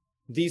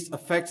these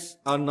effects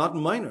are not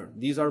minor.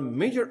 These are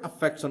major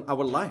effects on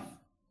our life.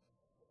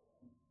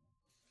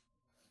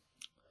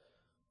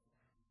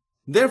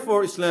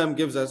 Therefore, Islam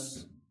gives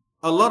us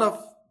a lot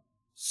of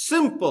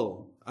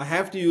simple, I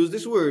have to use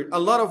this word, a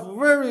lot of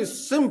very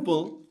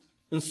simple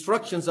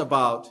instructions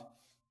about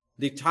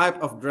the type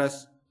of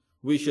dress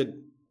we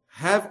should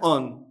have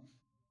on.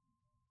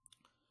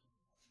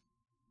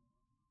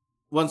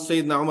 Once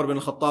Sayyidina Umar bin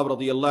Khattab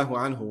radiyallahu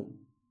anhu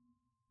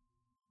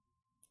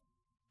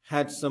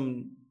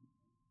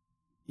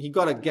he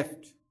got a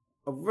gift,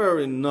 a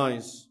very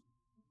nice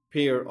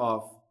pair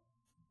of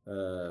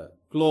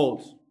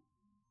clothes.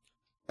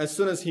 As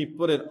soon as he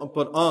put it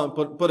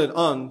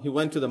on, he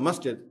went to the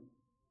masjid.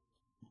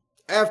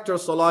 After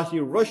Salah, he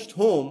rushed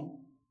home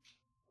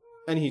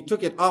and he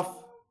took it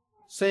off,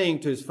 saying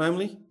to his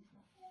family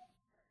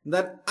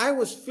that I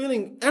was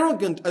feeling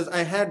arrogant as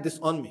I had this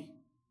on me.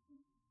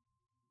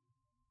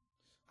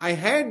 I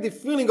had the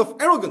feeling of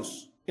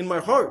arrogance in my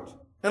heart,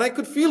 and I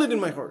could feel it in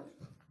my heart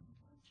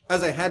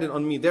as I had it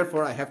on me.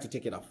 Therefore, I have to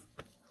take it off.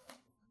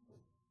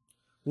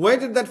 Where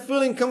did that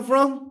feeling come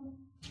from?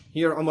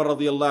 Here Umar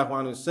radiyallahu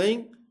anhu is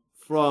saying,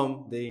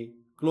 from the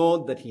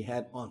clothes that he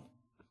had on.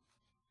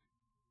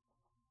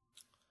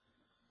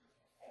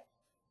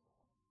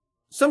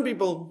 Some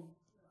people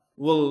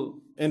will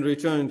in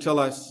return tell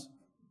us,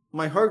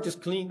 my heart is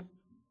clean.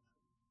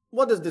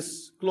 What does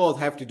this cloth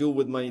have to do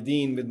with my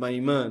deen, with my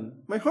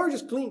iman? My heart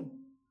is clean.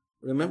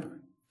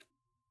 Remember,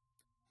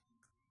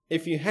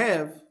 if you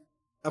have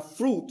a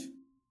fruit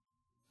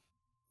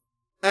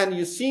and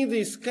you see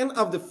the skin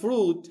of the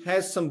fruit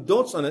has some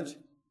dots on it,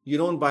 you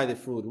don't buy the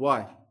fruit.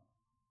 Why?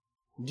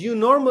 Do you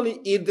normally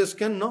eat the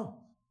skin? No.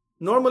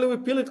 Normally we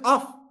peel it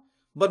off.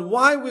 But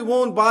why we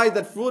won't buy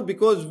that fruit?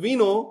 Because we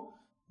know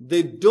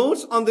the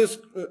dots on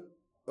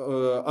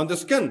the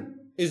skin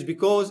is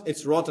because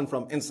it's rotten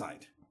from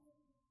inside.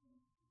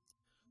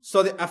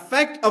 So the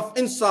effect of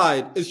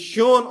inside is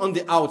shown on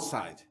the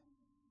outside.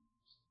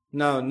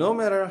 Now, no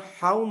matter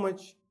how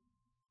much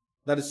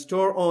that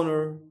store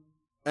owner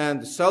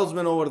and the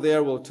salesman over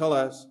there will tell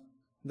us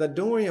that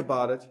don't worry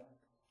about it,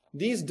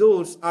 these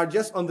dots are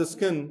just on the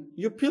skin,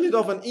 you peel it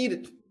off and eat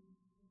it.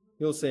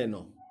 You'll say,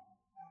 no,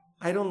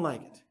 I don't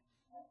like it.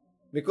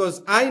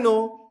 Because I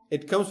know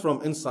it comes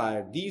from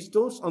inside. These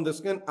dots on the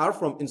skin are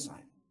from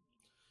inside.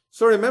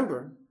 So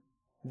remember,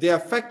 the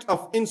effect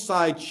of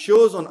inside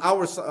shows on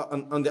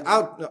the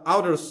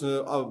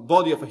outer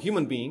body of a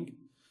human being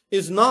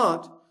is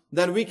not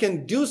that we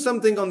can do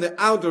something on the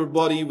outer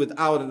body with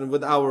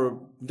our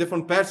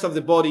different parts of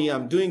the body.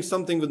 I'm doing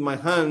something with my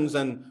hands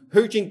and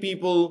hurting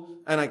people,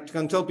 and I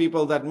can tell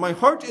people that my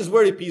heart is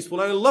very peaceful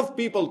and I love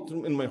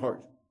people in my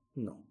heart.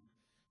 No.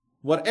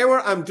 Whatever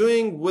I'm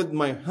doing with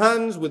my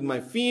hands, with my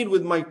feet,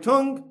 with my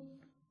tongue,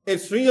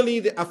 it's really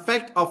the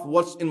effect of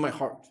what's in my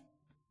heart.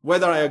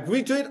 Whether I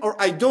agree to it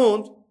or I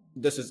don't,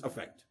 this is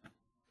effect.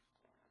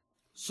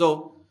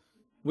 So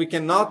we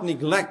cannot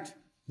neglect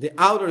The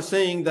outer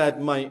saying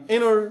that my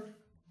inner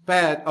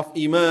path of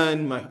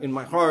Iman in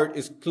my heart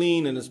is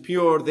clean and is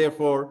pure,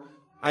 therefore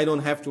I don't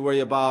have to worry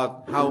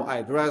about how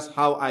I dress,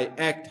 how I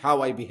act,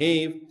 how I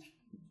behave.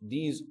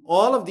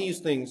 All of these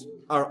things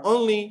are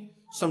only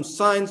some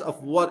signs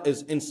of what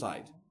is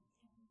inside.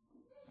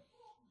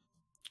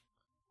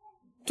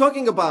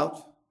 Talking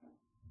about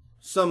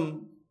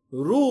some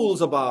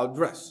rules about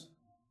dress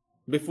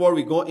before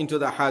we go into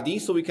the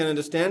hadith so we can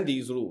understand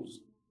these rules.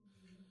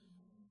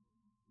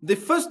 The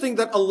first thing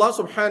that Allah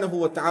subhanahu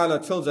wa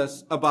ta'ala tells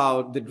us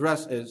about the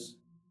dress is,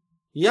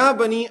 Ya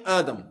Bani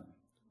Adam,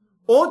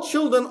 O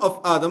children of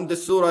Adam.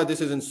 This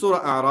is in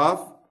Surah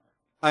A'raf,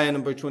 ayah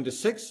number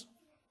 26.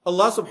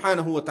 Allah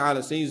subhanahu wa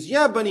ta'ala says,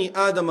 Ya Bani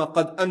Adam,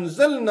 qad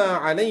anzalna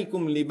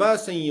alaykum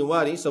libasan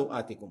yuwari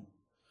sawatikum.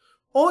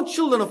 O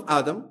children of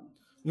Adam,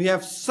 we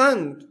have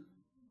sent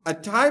a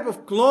type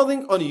of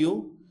clothing on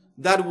you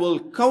that will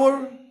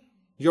cover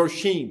your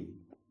shame,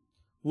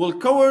 will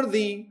cover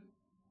the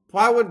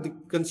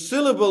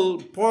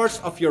concealable parts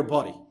of your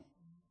body.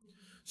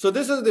 So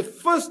this is the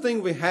first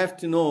thing we have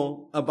to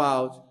know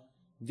about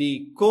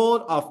the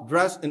code of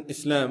dress in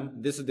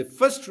Islam. This is the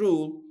first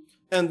rule,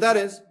 and that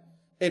is,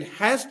 it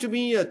has to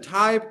be a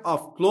type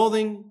of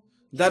clothing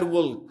that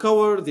will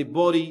cover the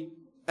body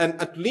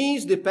and at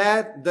least the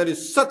part that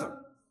is satar.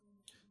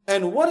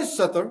 And what is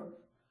satar?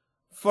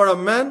 For a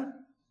man,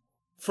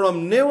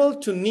 from navel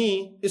to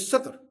knee is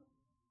satar.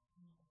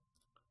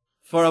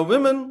 For a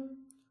woman,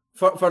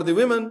 for the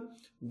women,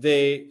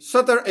 the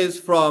satar is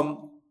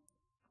from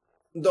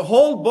the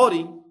whole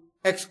body,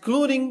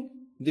 excluding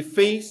the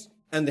face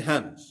and the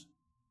hands.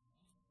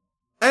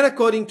 And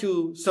according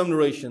to some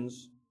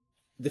narrations,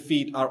 the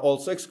feet are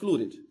also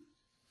excluded.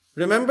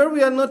 Remember,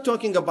 we are not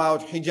talking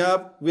about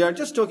hijab, we are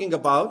just talking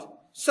about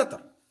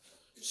satar.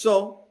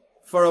 So,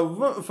 for a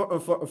woman,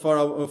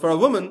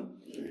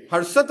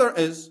 her satar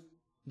is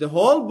the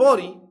whole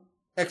body,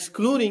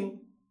 excluding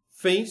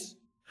face,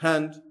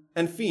 hand,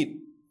 and feet.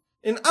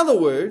 In other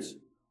words,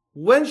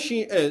 when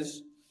she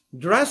is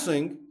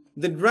dressing,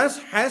 the dress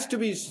has to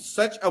be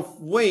such a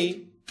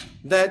way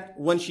that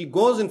when she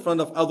goes in front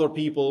of other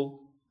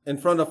people, in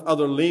front of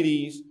other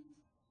ladies,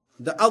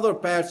 the other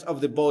parts of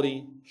the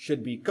body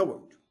should be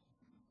covered.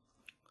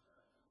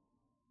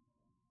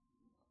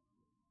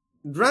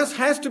 Dress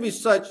has to be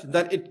such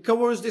that it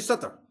covers the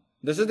satar.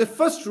 This is the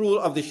first rule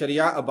of the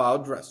Sharia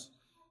about dress.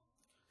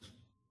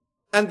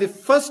 And the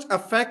first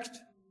effect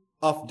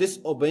of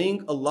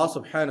disobeying Allah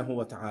subhanahu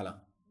wa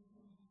ta'ala.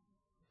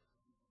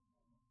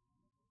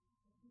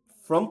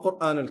 From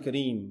Quran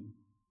al-Kareem,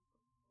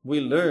 we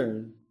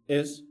learn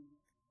is,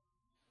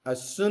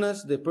 as soon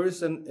as the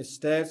person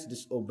starts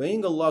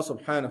disobeying Allah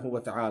subhanahu wa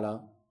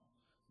ta'ala,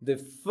 the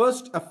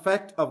first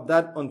effect of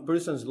that on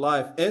person's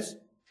life is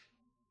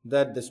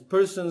that this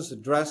person's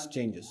dress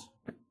changes.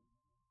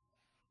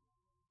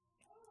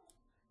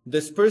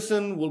 This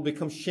person will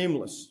become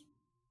shameless.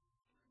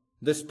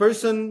 This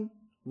person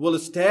will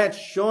start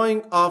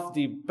showing off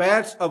the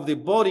parts of the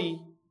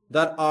body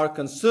that are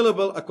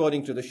concealable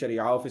according to the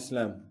Sharia of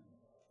Islam.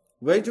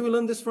 Where do we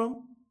learn this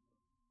from?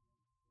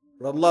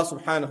 Allah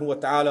subhanahu wa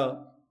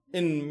ta'ala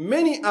in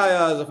many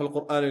ayahs of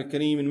Al-Quran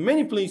al-Kareem, in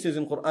many places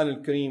in Quran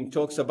al-Kareem,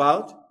 talks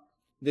about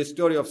the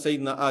story of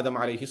Sayyidina Adam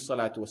alayhi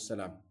salatu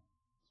wassalam.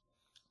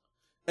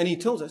 And he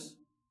tells us,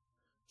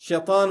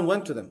 Shaitan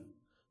went to them.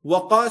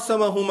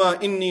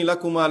 وَقَاسَمَهُمَا إِنِّي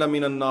لَكُمَا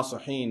لَمِنَ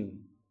النَّاصِحِينَ.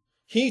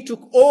 He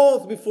took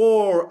oath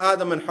before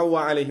Adam and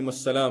Hawa alayhim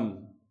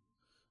as-salam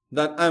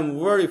that I'm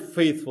very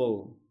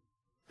faithful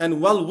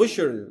and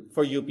well-wisher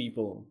for you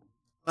people.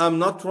 I'm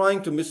not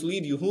trying to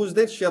mislead you. Who is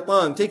that?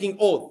 Shaitan taking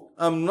oath.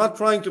 I'm not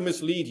trying to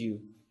mislead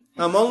you.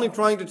 I'm only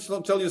trying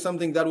to tell you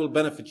something that will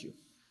benefit you.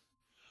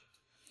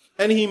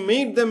 And he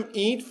made them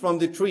eat from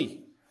the tree.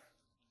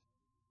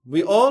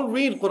 We all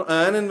read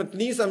Quran, and at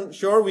least I'm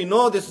sure we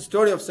know this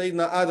story of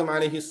Sayyidina Adam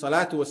alayhi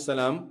salatu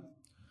wassalam.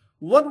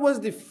 What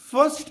was the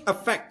first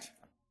effect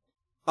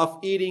of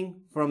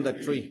eating from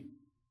that tree?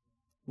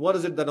 What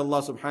is it that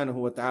Allah subhanahu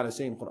wa ta'ala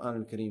says in Quran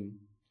al-Kareem?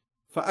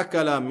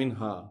 فَأَكَلَا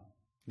مِنْهَا.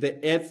 They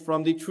ate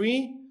from the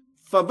tree.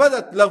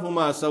 فَبَدَتْ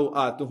لَهُمَا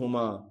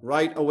سَوْآتُهُمَا.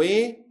 Right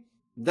away,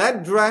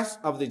 that dress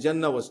of the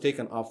Jannah was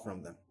taken off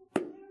from them.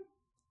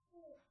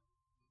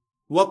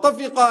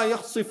 وَطَفِقَا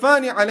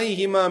يَخْصِفَانِ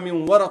عَلَيْهِمَا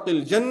مِنْ وَرَقِ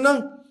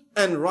الْجَنَّةِ.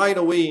 And right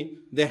away,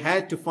 they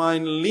had to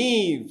find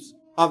leaves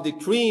of the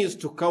trees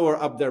to cover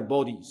up their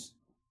bodies.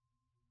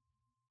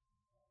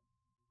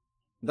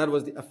 That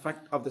was the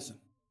effect of the sin.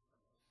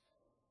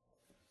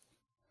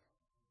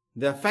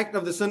 The effect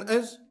of the sin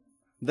is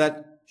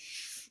that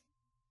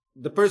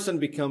the person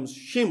becomes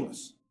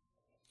shameless.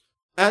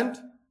 And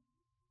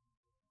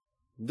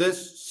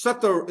this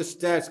satar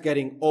starts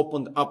getting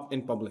opened up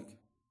in public.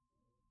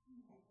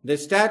 They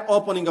start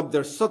opening up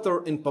their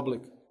satar in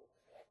public.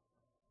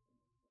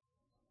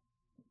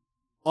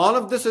 All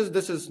of this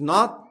is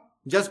not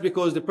just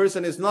because the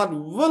person is not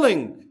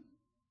willing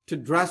to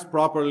dress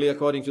properly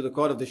according to the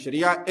code of the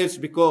Sharia. It's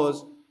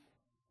because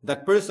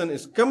that person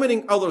is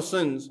committing other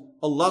sins.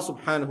 Allah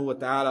subhanahu wa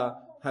ta'ala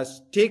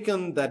has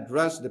taken that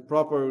dress, the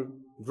proper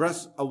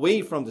dress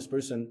away from this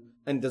person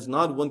and does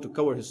not want to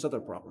cover his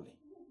satr properly.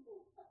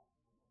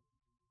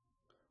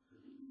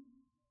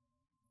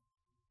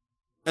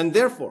 And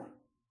therefore,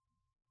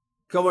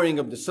 covering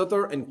up the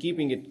satr and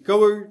keeping it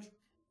covered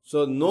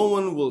so no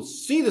one will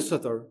see the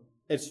satr,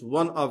 it's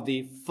one of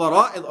the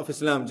fara'id of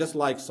Islam, just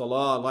like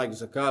salah, like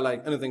zakah,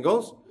 like anything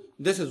else.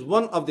 This is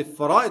one of the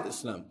fara'id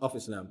of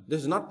Islam.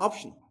 This is not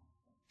optional.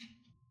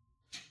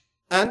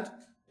 And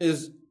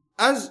is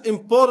as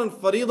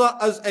important faridah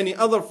as any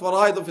other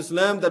fara'id of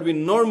Islam that we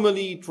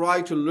normally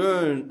try to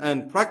learn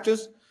and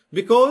practice,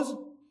 because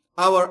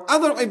our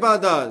other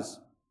ibadas,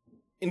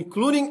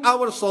 including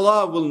our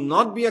salah, will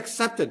not be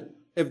accepted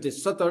if the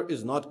satr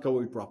is not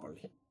covered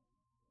properly.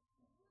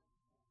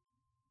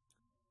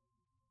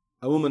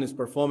 A woman is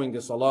performing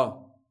the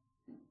salah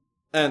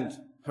and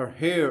her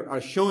hair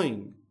are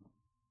showing.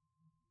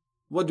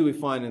 What do we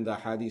find in the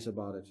hadith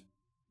about it?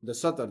 The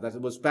satr, that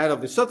it was part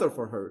of the satr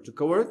for her to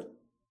cover it,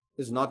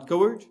 is not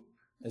covered,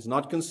 is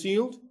not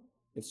concealed,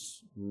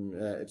 it's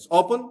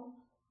open.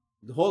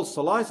 The whole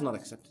salah is not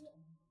accepted.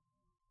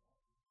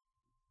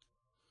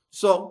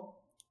 So,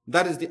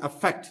 that is the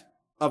effect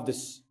of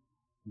this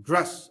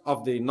dress,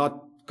 of the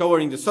not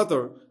covering the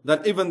satr,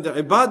 that even the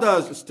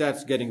ibadah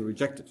starts getting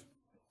rejected.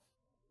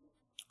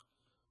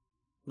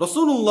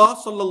 Rasulullah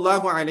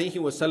sallallahu alayhi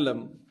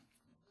wasallam,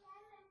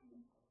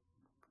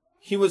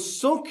 he was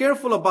so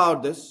careful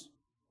about this,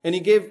 and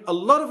he gave a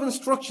lot of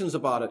instructions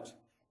about it.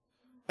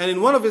 And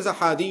in one of his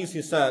ahadith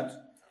he said,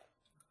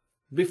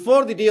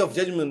 before the day of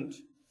judgment,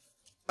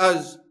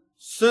 as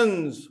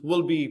sins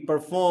will be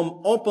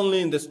performed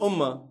openly in this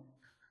ummah,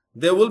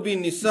 there will be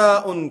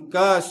nisa'un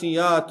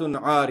kasiyatun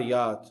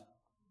ariyat.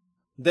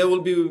 There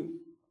will be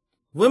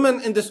women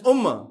in this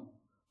ummah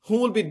who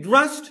will be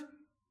dressed,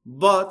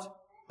 but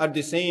at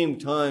the same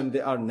time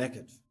they are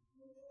naked.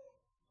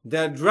 They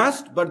are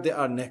dressed, but they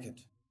are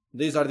naked.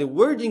 These are the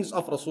wordings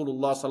of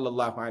Rasulullah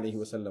sallallahu alaihi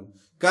wasallam.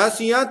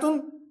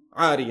 Kasiyatun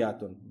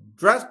ariyatun.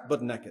 Dressed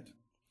but naked.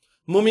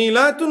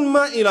 Mumilatun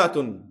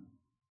ma'ilatun.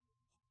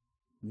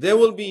 They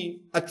will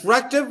be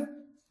attractive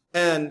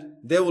and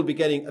they will be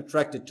getting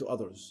attracted to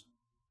others.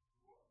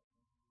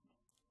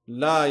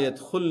 La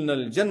yadkhulna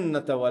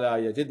al-jannata wa la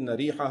yajidna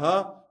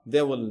rihaha.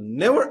 They will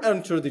never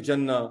enter the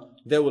Jannah.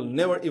 They will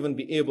never even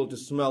be able to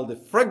smell the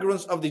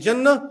fragrance of the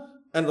Jannah.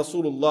 And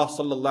Rasulullah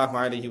sallallahu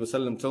alayhi wa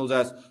sallam tells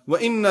us,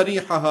 وَإِنَّ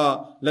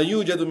رِيحَهَا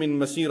لَيُوجَدُ مِن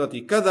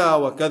مَسِيرَةِ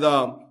كَذَا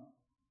وَكَذَا.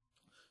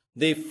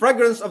 The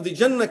fragrance of the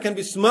Jannah can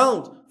be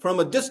smelled from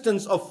a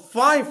distance of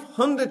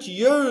 500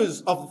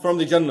 years from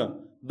the Jannah.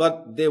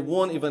 But they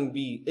won't even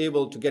be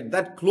able to get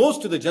that close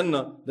to the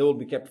Jannah. They will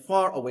be kept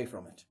far away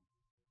from it.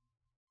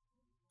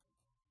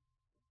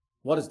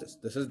 What is this?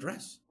 This is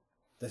dress.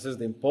 This is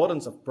the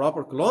importance of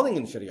proper clothing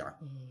in Sharia.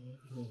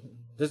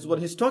 This is what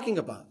he's talking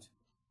about.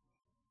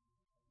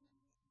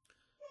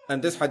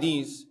 And this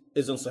hadith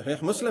is in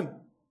Sahih Muslim,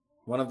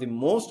 one of the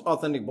most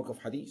authentic book of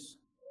hadith.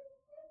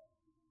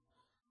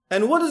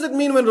 And what does it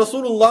mean when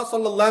Rasulullah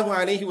sallallahu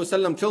alaihi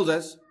wasallam tells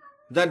us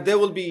that they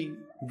will be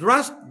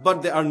dressed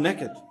but they are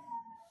naked?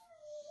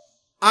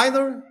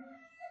 Either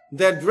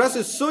their dress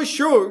is so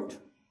short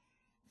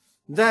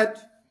that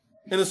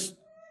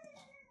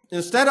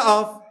instead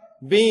of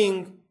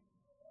being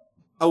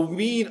a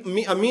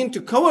mean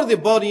to cover the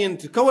body and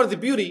to cover the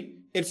beauty,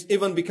 it's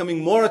even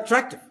becoming more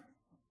attractive.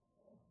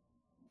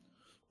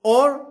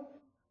 Or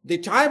the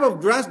type of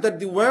dress that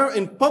they wear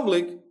in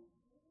public,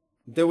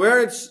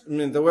 it's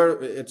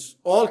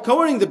all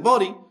covering the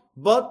body,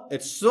 but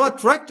it's so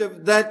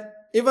attractive that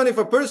even if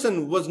a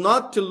person was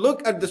not to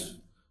look at this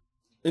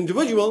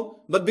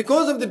individual, but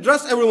because of the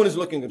dress, everyone is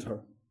looking at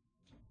her.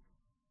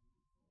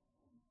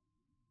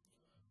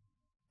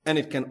 And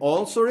it can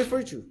also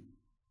refer to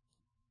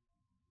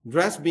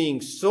dress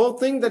being so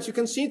thin that you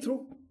can see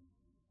through,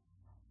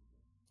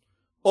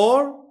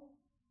 or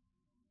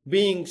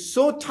being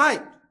so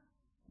tight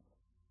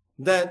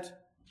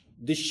that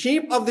the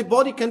shape of the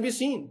body can be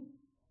seen.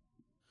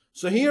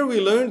 So here we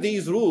learn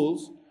these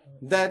rules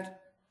that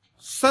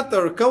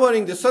satr,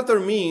 covering the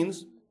satr,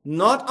 means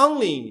not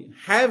only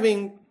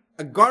having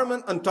a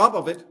garment on top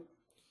of it,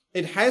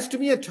 it has to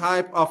be a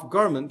type of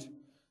garment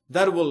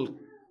that will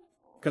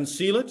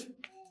conceal it,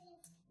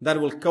 that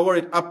will cover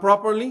it up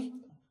properly,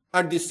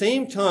 at the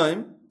same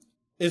time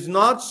is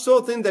not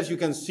so thin that you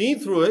can see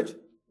through it,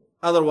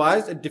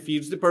 otherwise it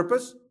defeats the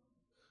purpose.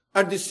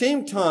 At the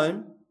same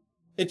time,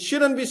 it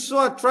shouldn't be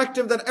so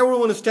attractive that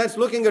everyone starts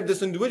looking at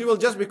this individual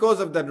just because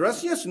of that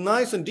dress. Yes,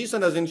 nice and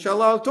decent, as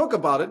inshallah I'll talk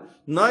about it.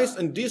 Nice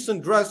and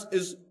decent dress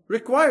is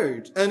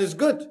required and is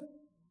good.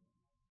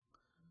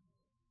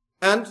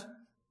 And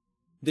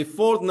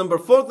the number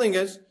four thing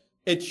is,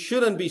 it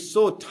shouldn't be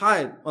so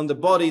tight on the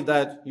body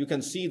that you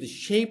can see the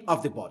shape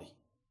of the body.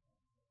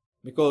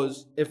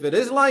 Because if it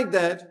is like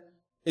that,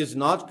 it's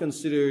not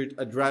considered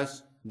a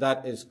dress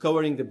that is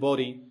covering the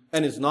body,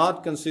 and is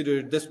not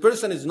considered, this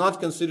person is not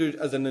considered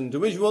as an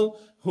individual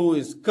who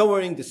is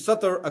covering the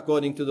satr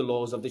according to the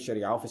laws of the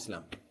Sharia of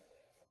Islam.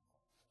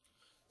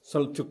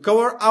 So to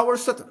cover our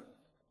satr,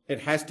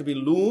 it has to be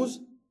loose,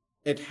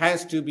 it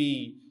has to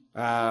be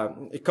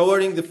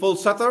covering the full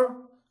satar,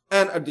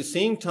 and at the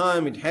same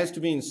time it has to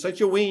be in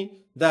such a way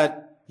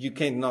that you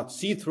cannot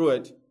see through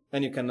it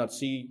and you cannot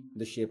see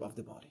the shape of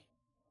the body.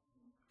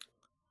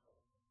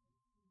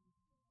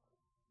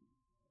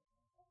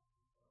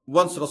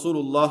 Once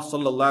Rasulullah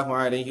sallallahu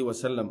alayhi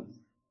wasallam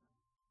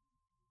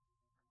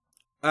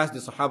asked the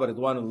Sahaba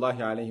Ridwanullahi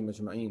alayhim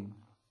ajma'een,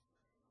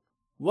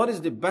 what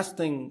is the best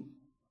thing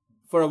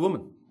for a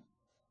woman?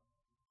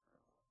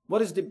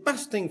 What is the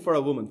best thing for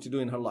a woman to do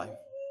in her life?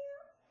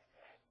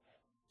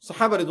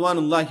 Sahaba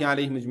Ridwanullahi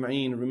alayhim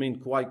ajma'een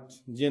remained quiet,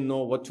 didn't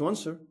know what to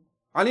answer.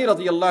 Ali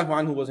radiyallahu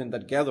anhu was in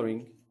that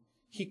gathering.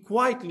 He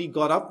quietly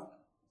got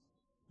up,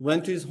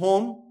 went to his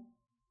home,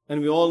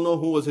 and we all know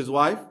who was his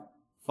wife,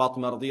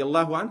 Fatima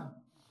radiyallahu anha,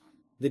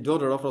 the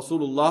daughter of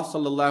Rasulullah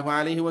sallallahu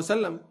alayhi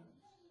wasallam.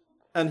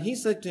 And he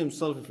said to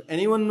himself, if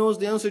anyone knows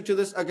the answer to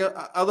this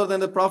other than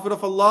the Prophet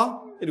of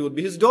Allah, it would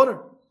be his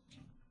daughter.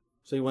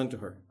 So he went to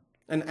her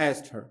and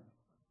asked her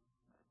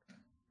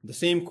the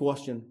same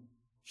question.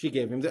 She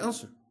gave him the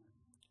answer.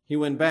 He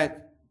went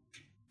back,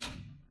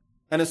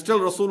 and still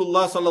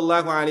Rasulullah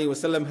sallallahu alayhi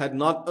wasallam had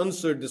not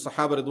answered the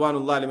Sahaba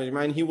Ridwanullahi alayhim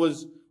ajma'in. He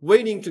was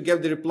waiting to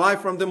get the reply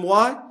from them.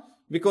 Why?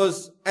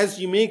 Because as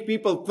you make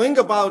people think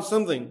about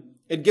something,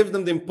 it gives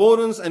them the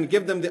importance and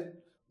give them the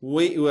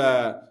way,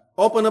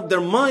 open up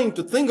their mind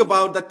to think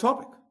about that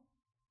topic.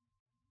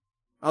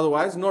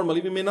 Otherwise,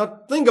 normally we may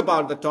not think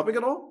about that topic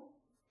at all.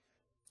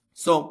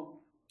 So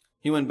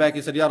he went back.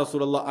 He said, Ya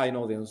Rasulullah, I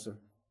know the answer.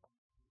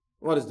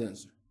 What is the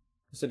answer?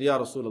 He said, Ya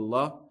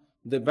Rasulullah,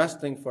 the best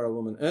thing for a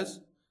woman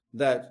is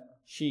that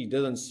she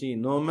doesn't see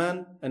no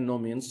man and no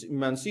man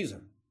sees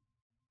her.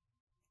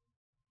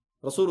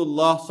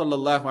 Rasulullah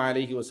sallallahu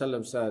alayhi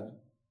wasallam said,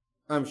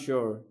 I'm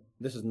sure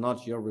this is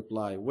not your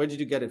reply. Where did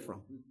you get it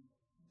from?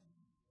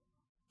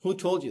 Who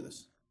told you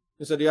this?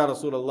 He said, Ya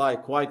Rasulullah, I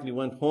quietly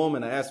went home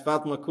and I asked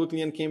Fatima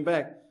quickly and came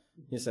back.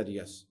 He said,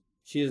 yes,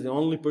 she is the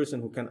only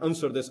person who can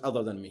answer this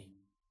other than me.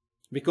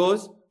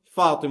 Because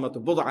Fatima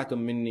bud'atun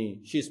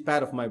minni, she is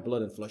part of my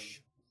blood and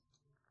flesh.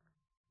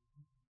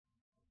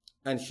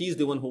 And she's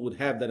the one who would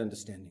have that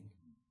understanding.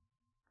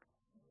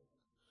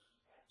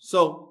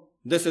 So,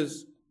 this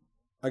is,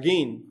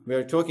 again, we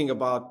are talking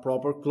about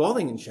proper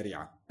clothing in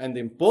Sharia and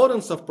the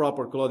importance of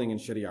proper clothing in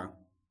Sharia.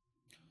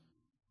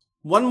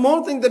 One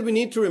more thing that we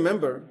need to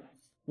remember,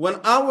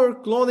 when our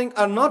clothing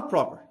are not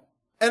proper.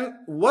 And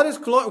what is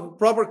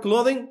proper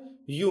clothing?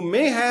 You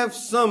may have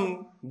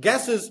some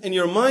guesses in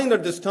your mind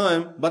at this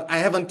time, but I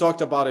haven't talked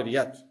about it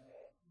yet.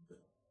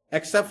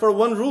 Except for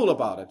one rule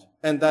about it,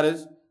 and that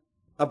is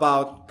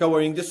about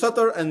covering the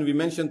satar, and we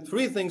mentioned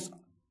 3 things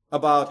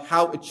about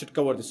how it should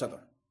cover the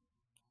satar.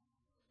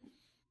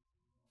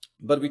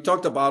 But we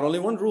talked about only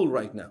one rule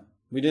right now.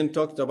 We didn't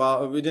talk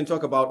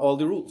about all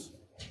the rules.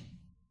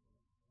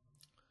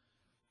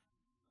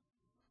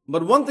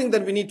 But one thing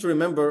that we need to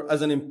remember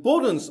as an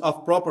importance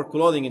of proper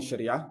clothing in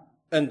Sharia,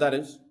 and that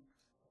is,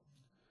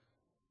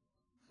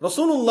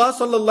 Rasulullah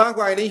sallallahu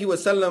alayhi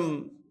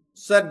wasallam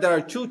said there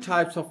are 2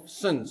 types of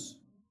sins.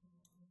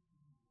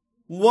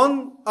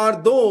 One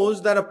are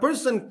those that a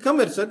person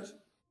commits it,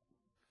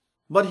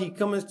 but he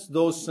commits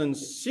those sins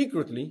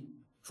secretly,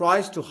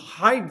 tries to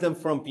hide them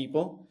from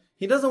people.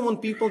 He doesn't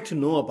want people to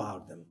know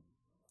about them.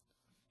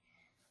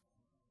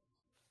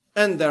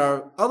 And there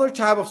are other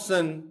type of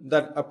sin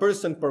that a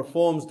person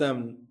performs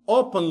them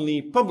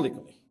openly,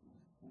 publicly.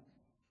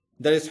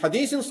 There is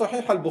hadith in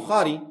Sahih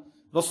al-Bukhari.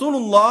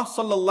 Rasulullah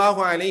sallallahu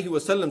alayhi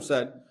wasallam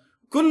said,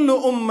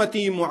 "Kullu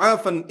ummati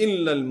mu'afan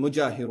illa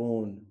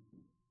al-mujahirun."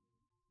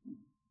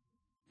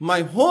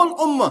 My whole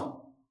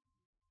ummah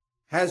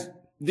has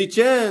the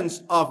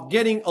chance of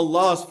getting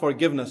Allah's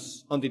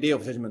forgiveness on the Day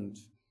of Judgment,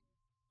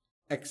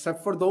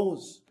 except for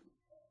those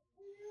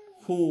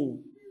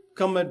who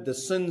commit the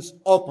sins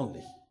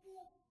openly.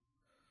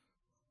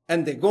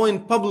 And they go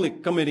in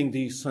public committing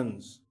these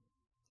sins.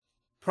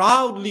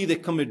 Proudly they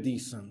commit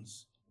these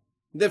sins.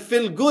 They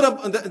feel good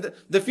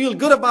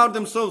about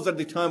themselves at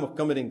the time of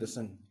committing the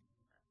sin.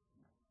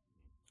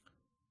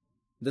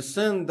 The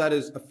sin that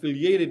is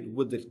affiliated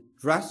with the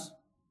dress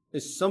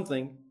is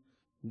something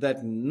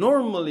that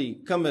normally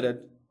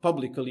committed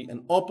publicly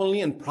and openly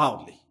and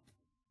proudly.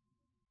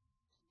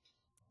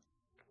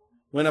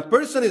 When a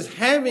person is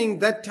having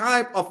that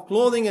type of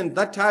clothing and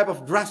that type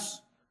of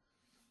dress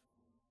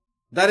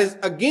that is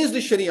against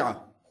the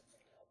Sharia,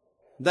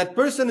 that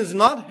person is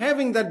not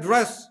having that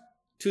dress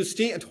to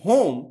stay at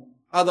home.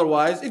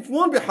 Otherwise, it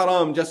won't be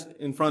haram just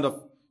in front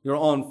of your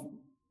own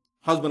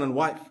husband and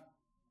wife.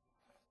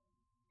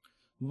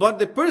 But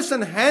the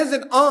person has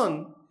it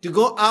on to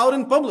go out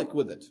in public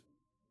with it.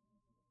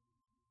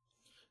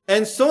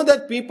 And so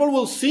that people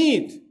will see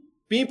it,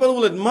 people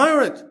will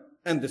admire it,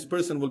 and this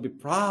person will be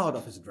proud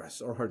of his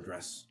dress or her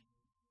dress.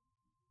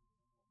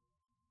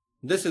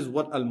 This is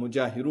what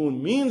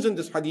al-mujahirun means in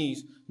this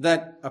hadith,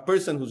 that a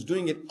person who's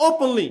doing it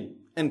openly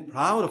and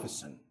proud of his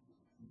sin.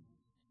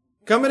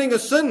 Committing a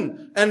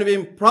sin and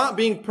being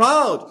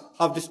proud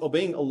of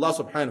disobeying Allah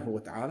subhanahu wa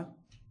ta'ala.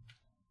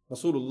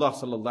 Rasulullah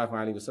sallallahu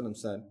alayhi wa sallam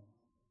said,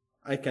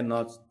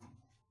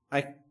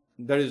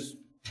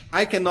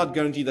 I cannot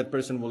guarantee that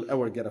person will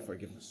ever get a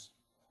forgiveness.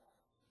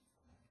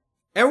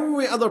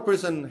 Every other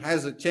person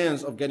has a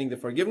chance of getting the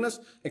forgiveness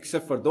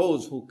except for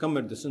those who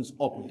commit the sins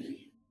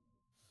openly.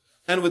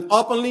 And with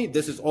openly,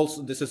 this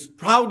is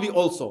proudly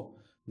also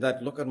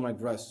that look at my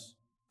dress,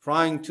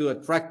 trying to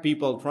attract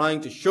people, trying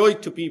to show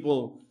it to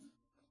people.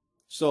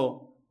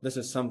 So this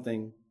is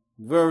something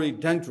very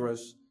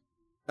dangerous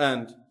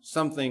and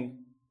something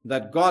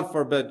that God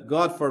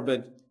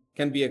forbid,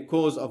 can be a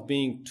cause of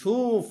being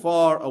too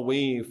far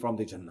away from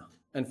the Jannah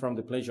and from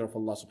the pleasure of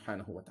Allah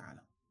subhanahu wa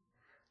ta'ala.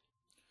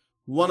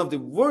 One of the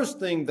worst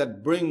things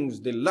that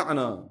brings the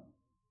la'na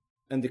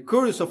and the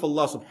curse of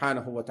Allah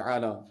subhanahu wa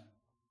ta'ala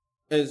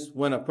is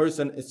when a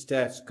person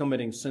starts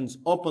committing sins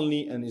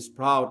openly and is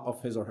proud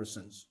of his or her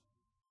sins.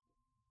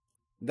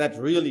 That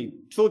really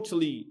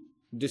totally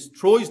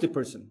destroys the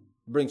person,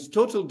 brings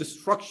total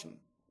destruction.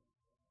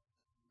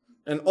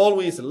 And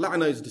always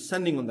la'na is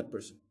descending on that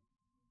person.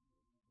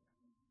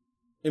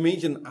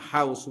 Imagine a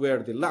house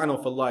where the la'na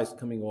of Allah is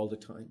coming all the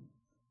time.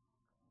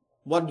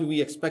 What do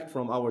we expect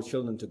from our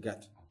children to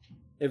get?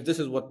 If this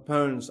is what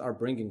parents are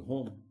bringing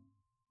home,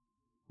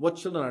 what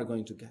children are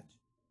going to get?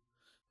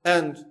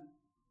 And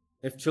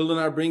if children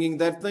are bringing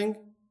that thing,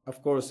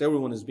 of course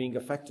everyone is being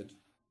affected.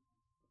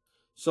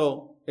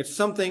 So it's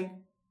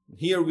something,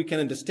 here we can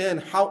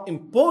understand how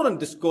important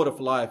this code of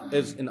life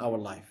is in our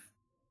life.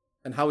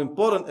 And how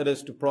important it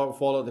is to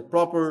follow the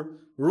proper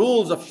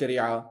rules of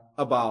Sharia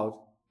about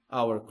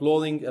our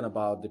clothing and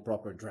about the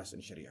proper dress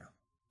in Sharia.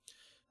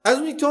 As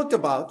we talked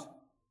about,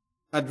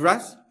 a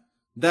dress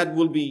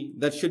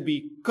that should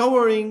be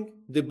covering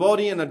the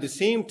body and at the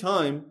same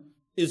time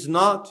is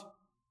not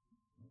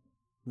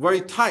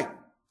very tight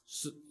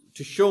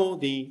to show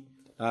the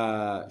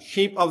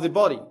shape of the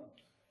body.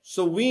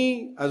 So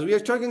as we are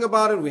talking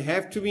about it, we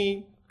have to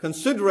be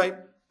considerate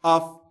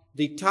of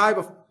the type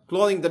of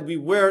clothing that we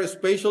wear,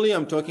 especially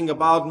I'm talking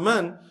about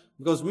men,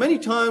 because many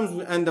times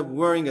we end up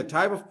wearing a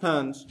type of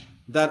pants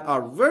that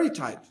are very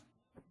tight.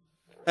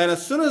 And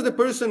as soon as the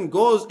person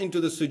goes into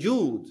the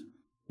sujood,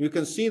 you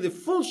can see the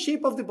full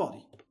shape of the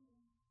body.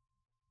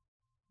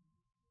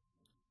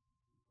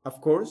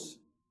 Of course,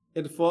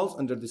 it falls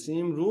under the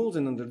same rules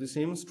and under the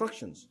same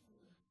instructions.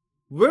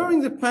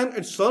 Wearing the pant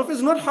itself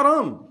is not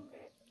haram,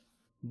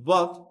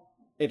 but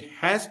it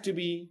has to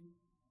be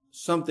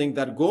something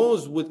that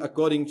goes in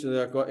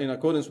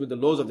accordance with the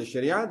laws of the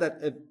Sharia, that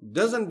it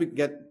doesn't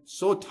get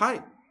so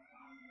tight.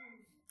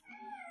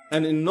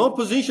 And in no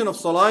position of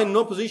salah, in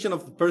no position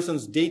of the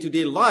person's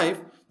day-to-day life,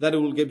 that it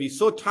will be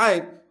so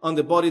tight on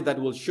the body that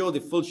will show the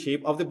full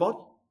shape of the body.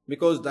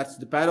 Because that's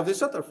the pad of the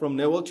satar, from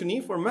navel to knee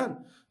for men.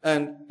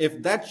 And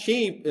if that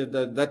shape,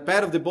 that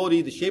pad of the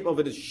body, the shape of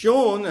it is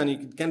shown and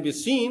it can be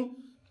seen,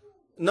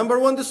 number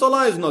one, the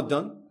salah is not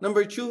done.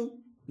 Number two,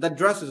 that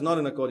dress is not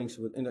in accordance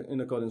with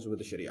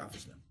the Sharia of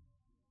Islam.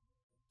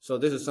 So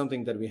this is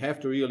something that we have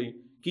to really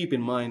keep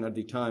in mind at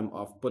the time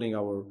of putting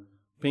our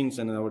pinks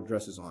and our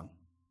dresses on.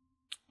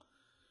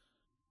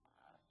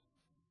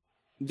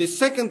 The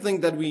second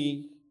thing that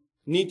we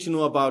need to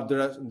know about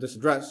this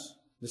dress,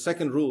 the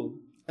second rule,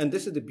 and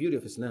this is the beauty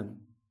of Islam.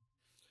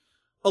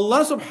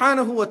 Allah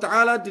subhanahu wa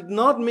ta'ala did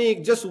not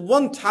make just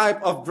one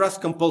type of dress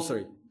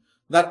compulsory,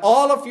 that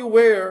all of you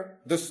wear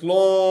this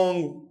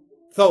long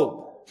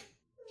thobe,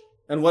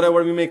 and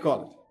whatever we may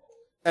call it.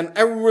 And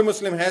every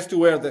Muslim has to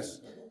wear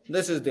this.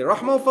 This is the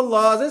rahmah of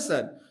Allah, as I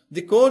said.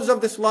 The codes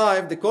of this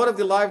life, the code of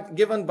the life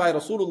given by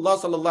Rasulullah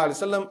sallallahu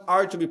alaihi wasallam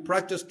are to be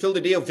practiced till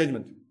the day of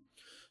judgment.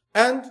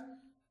 And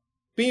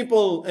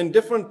people in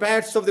different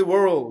parts of the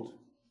world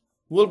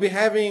will be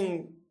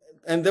having,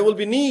 and there will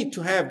be need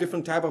to have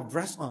different type of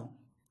dress on,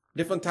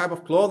 different type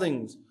of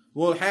clothing.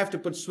 We'll have to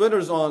put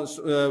sweaters on,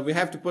 we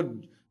have to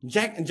put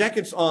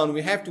jackets on,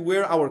 we have to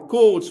wear our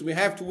coats, we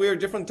have to wear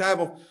different type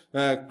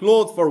of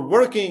clothes for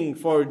working,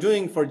 for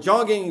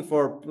jogging,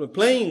 for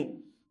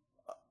playing.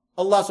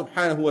 Allah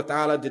subhanahu wa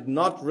ta'ala did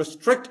not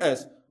restrict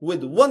us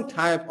with one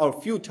type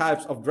or few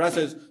types of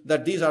dresses,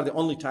 that these are the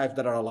only types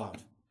that are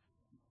allowed.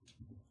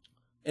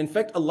 In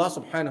fact, Allah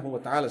subhanahu wa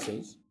ta'ala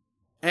says,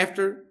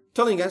 after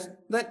telling us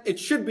that it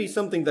should be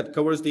something that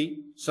covers the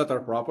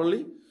satar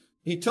properly,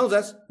 He tells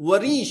us,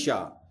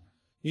 warisha,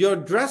 your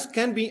dress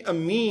can be a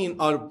mean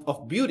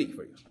of beauty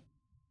for you.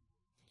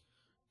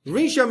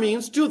 Risha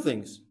means two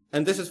things,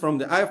 and this is from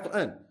the ayah of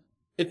Quran.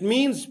 It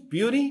means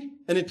beauty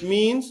and it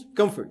means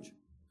comfort.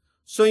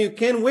 So you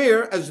can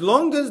wear, as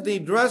long as the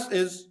dress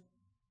is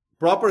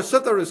proper,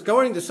 satar is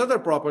covering the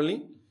satar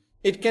properly,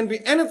 it can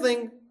be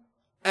anything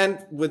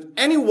and with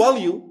any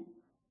value,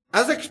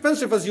 as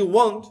expensive as you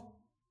want,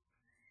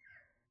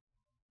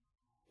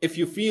 if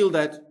you feel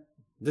that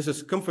this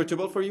is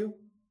comfortable for you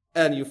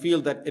and you feel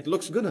that it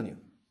looks good on you.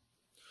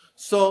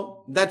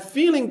 So that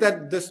feeling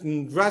that this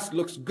dress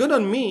looks good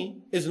on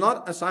me is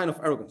not a sign of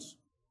arrogance.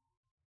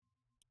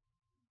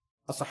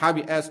 A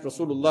Sahabi asked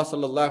Rasulullah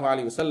sallallahu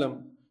alaihi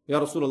wasallam, Ya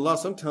Rasulullah,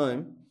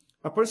 sometime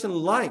a person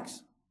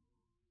likes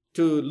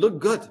to look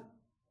good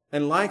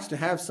and likes to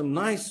have some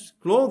nice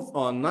clothes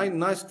on,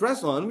 nice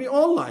dress on. We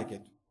all like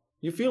it.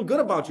 You feel good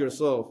about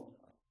yourself.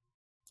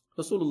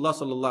 Rasulullah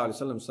sallallahu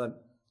alaihi wasallam said,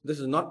 this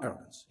is not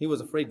arrogance. He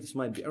was afraid this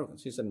might be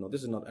arrogance. He said, no,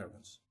 this is not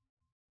arrogance.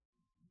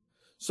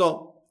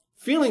 So,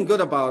 feeling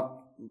good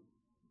about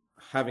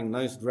having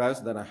nice dress,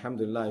 that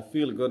alhamdulillah, I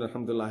feel good,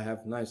 alhamdulillah, I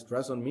have nice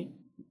dress on me,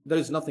 there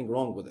is nothing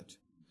wrong with it.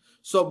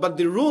 So, but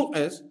the rule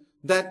is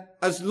that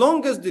as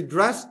long as the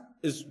dress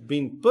is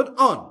being put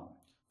on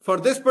for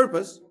this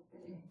purpose,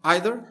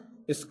 either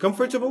it's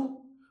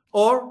comfortable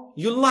or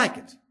you like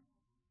it.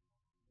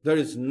 There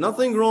is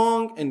nothing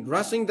wrong in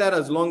dressing that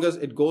as long as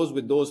it goes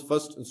with those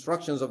first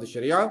instructions of the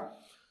Sharia.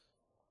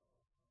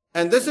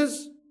 And this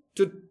is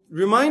to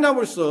remind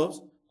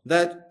ourselves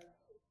that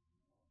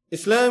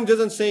Islam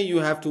doesn't say you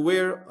have to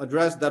wear a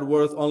dress that's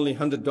worth only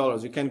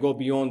 $100. You can't go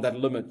beyond that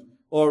limit.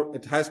 Or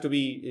it has to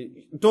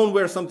be, don't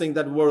wear something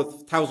that's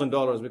worth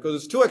 $1,000 because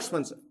it's too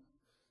expensive.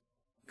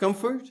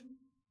 Comfort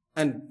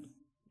and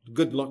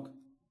good look.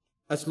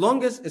 As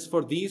long as it's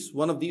for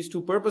one of these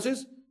two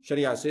purposes,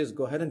 Sharia says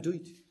go ahead and do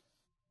it.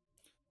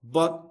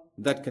 But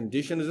that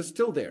condition is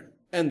still there.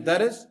 And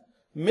that is,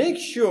 make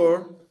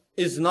sure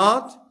is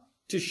not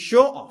to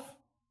show off.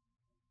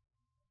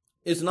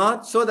 It's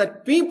not so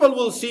that people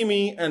will see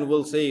me and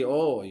will say,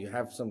 oh, you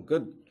have some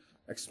good,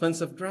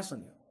 expensive dress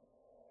on you.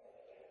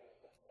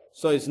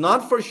 So it's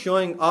not for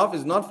showing off,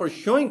 it's not for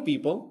showing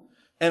people,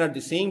 and at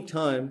the same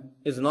time,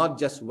 it's not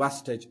just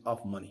wastage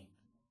of money.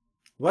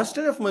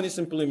 Wastage of money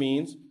simply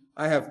means,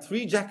 I have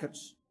 3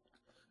 jackets,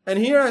 and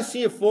here I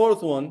see a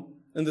 4th one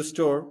in the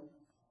store.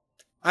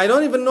 I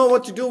don't even know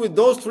what to do with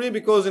those 3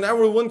 because in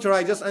every winter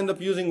I just end up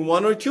using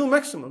 1 or 2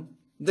 maximum.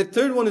 The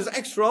 3rd one is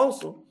extra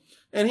also.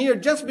 And here,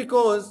 just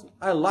because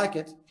I like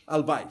it,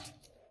 I'll buy it.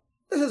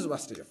 This is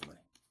wastage of money.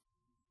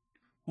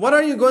 What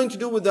are you going to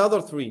do with the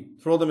other 3?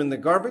 Throw them in the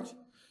garbage?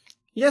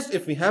 Yes,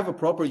 if we have a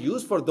proper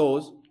use for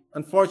those,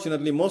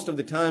 unfortunately, most of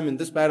the time in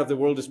this part of the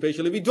world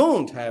especially, we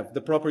don't have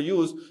the proper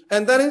use,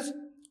 and that is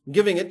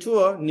giving it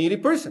to a needy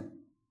person.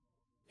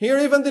 Here,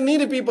 even the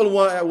needy people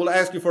will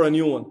ask you for a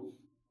new one.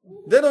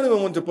 They don't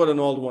even want to put an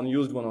old one,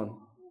 used one on.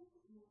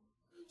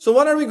 So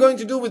what are we going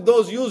to do with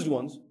those used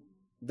ones?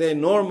 They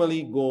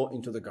normally go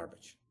into the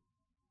garbage.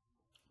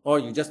 Or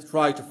you just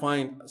try to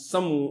find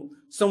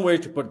somewhere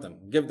to put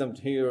them. Give them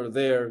here,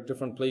 there,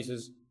 different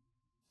places.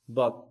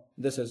 But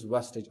this is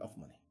wastage of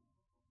money.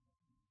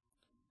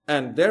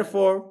 And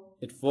therefore,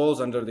 it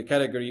falls under the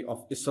category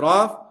of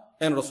israf.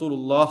 And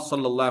Rasulullah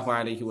sallallahu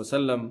alayhi wa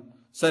sallam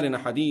said in a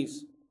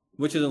hadith,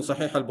 which is in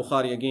Sahih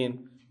al-Bukhari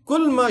again,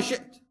 كُلْ مَا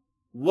شِئْتْ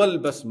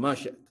وَالْبَسْ مَا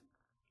شِئْتْ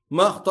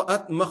مَا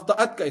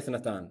اخْتَأَتْكَ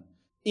إِثْنَتَانِ.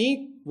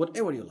 Eat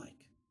whatever you like.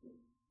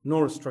 No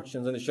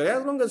restrictions in the Sharia,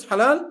 as long as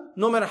halal,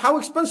 no matter how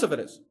expensive it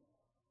is.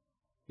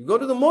 You go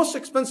to the most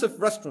expensive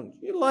restaurant,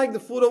 you like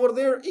the food over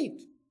there,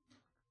 eat.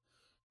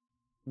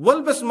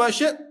 وَالْبَسْ مَا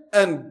شِئْتْ,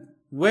 and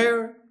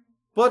wear,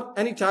 put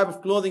any type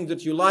of clothing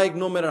that you like,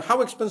 no matter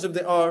how expensive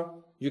they are,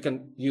 you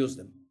can use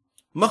them.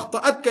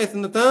 مَخْتَأَتْكَ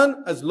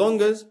إِثْنَتَانِ, as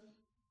long as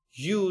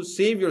you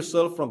save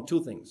yourself from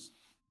 2 things.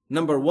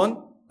 Number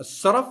 1,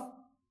 as-saraf,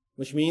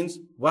 which means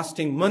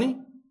wasting money.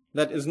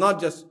 That is not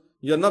just,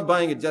 you're not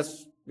buying it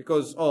just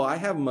because, oh, I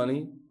have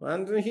money,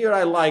 and here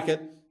I like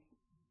it.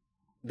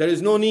 There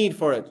is no need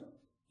for it.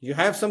 You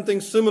have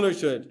something similar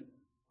to it,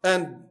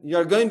 and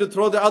you're going to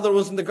throw the other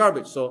ones in the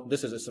garbage. So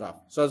this is israf.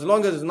 So as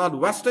long as it's not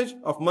wastage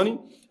of money.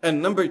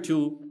 And number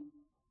 2,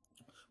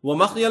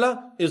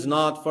 وَمَخْيَلَةٌ, is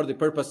not for the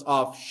purpose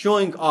of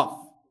showing off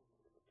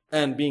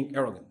and being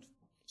arrogant.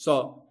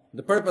 So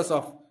the purpose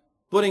of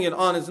putting it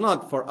on is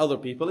not for other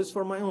people, it's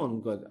for my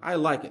own good. I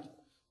like it.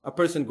 A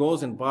person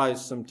goes and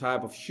buys some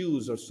type of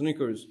shoes or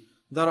sneakers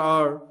that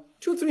are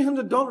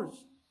 $200-300,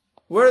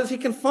 whereas he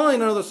can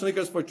find another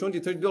sneakers for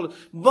 $20-30,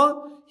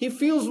 but he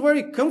feels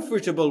very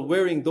comfortable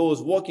wearing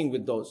those, walking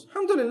with those.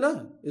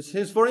 Alhamdulillah,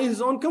 it's for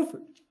his own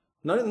comfort.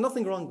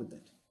 Nothing wrong with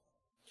that.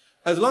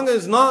 As long as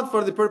it's not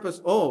for the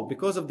purpose, oh,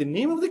 because of the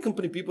name of the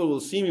company, people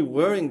will see me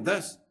wearing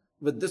this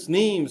with this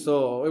name,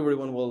 so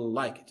everyone will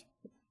like it.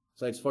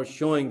 So it's for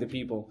showing the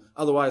people.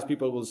 Otherwise,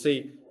 people will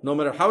say, no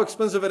matter how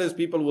expensive it is,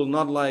 people will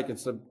not like it.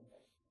 It's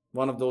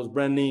one of those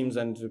brand names,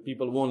 and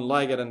people won't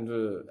like it, and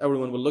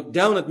everyone will look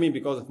down at me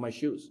because of my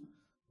shoes.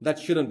 That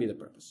shouldn't be the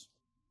purpose.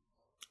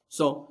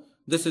 So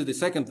this is the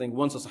second thing.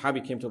 Once a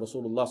Sahabi came to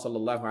Rasulullah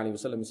sallallahu alaihi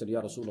wasallam, he said,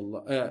 Ya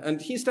Rasulullah,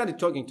 and he started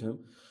talking to him.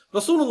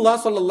 Rasulullah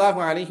sallallahu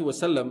alaihi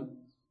wasallam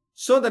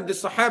saw that the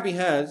Sahabi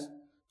has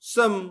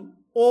some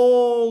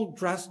old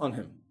dress on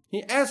him.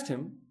 He asked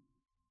him,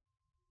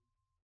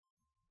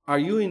 are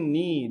you in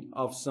need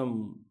of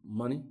some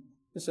money?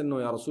 He said, no,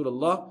 Ya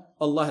Rasulullah,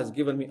 Allah has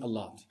given me a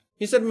lot.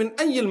 He said, Min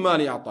ayyil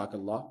mali a'taq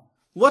Allah.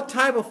 What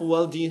type of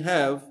wealth do you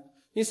have?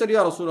 He said,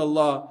 Ya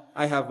Rasulullah,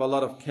 I have a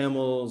lot of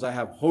camels, I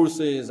have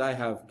horses, I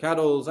have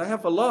cattle, I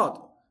have a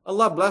lot.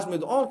 Allah blessed me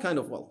with all kind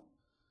of wealth.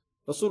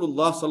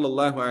 Rasulullah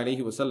sallallahu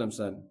alayhi wa sallam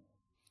said,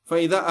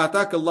 فَإِذَا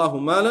آتَاكَ اللَّهُ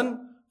مَالًا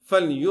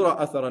فَلْيُرَ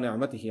أَثَرَ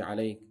نِعْمَتِهِ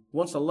عَلَيْكَ.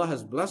 Once Allah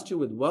has blessed you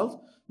with wealth,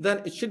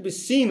 then it should be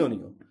seen on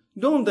you.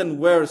 Don't then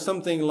wear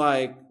something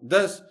like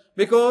this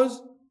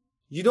because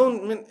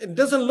it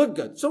doesn't look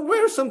good. So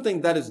wear something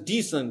that is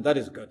decent, that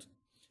is good.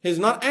 He's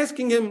not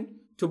asking him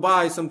to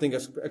buy something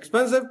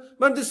expensive,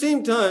 but at the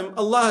same time,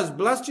 Allah has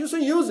blessed you, so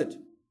use it.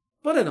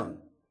 Put it on.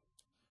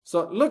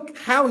 So look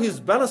how he's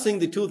balancing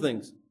the two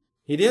things.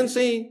 He didn't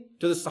say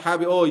to the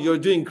Sahabi, oh, you're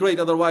doing great,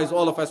 otherwise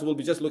all of us will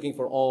be just looking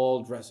for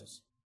all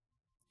dresses.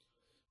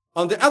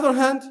 On the other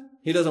hand,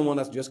 he doesn't want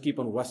us to just keep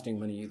on wasting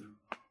money either.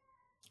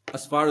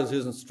 As far as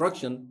his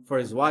instruction for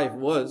his wife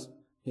was,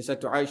 he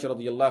said to Aisha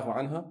radiyallahu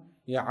anha,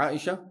 Ya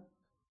Aisha,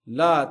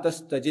 لا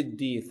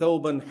تستجدي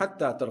ثوبا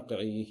حتى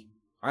ترقعيه.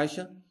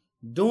 Aisha,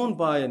 don't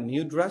buy a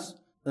new dress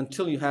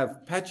until you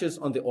have patches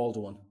on the old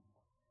one.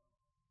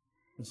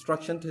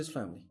 Instruction to his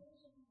family.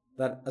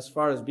 That as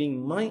far as being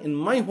in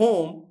my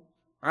home,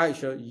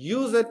 Aisha,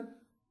 use it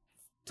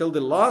till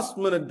the last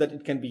minute that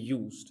it can be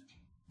used.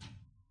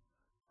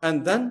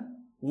 And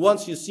then,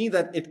 once you see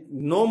that it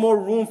no more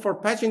room for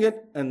patching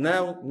it, and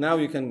now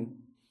you can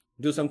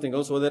do something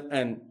else with it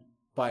and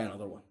buy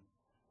another one.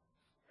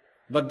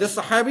 But this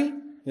Sahabi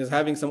is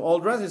having some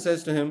old dress. He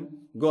says to him,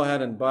 go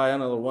ahead and buy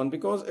another one,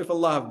 because if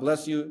Allah have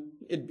blessed you,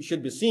 it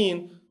should be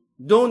seen.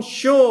 Don't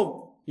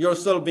show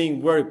yourself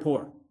being very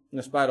poor,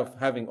 in spite of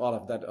having all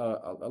of that,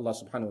 Allah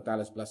subhanahu wa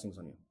ta'ala's blessings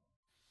on you.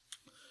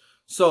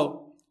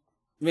 So,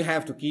 we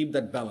have to keep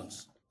that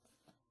balance.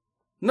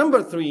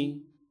 Number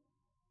 3,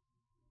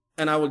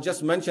 and I will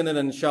just mention it,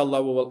 and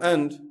inshallah we will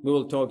end. We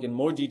will talk in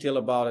more detail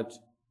about it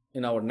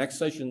in our next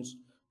sessions.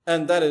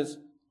 And that is,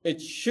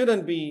 it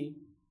shouldn't be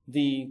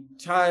the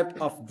type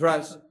of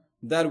dress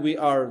that we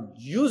are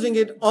using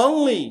it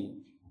only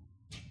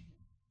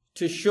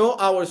to show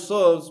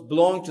ourselves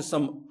belong to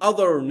some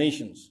other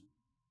nations.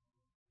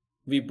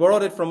 We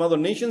borrowed it from other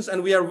nations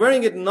and we are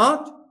wearing it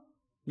not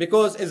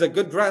because it's a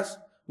good dress.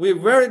 We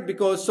wear it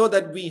because so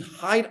that we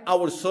hide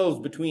ourselves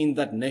between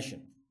that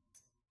nation.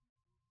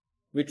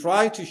 We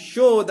try to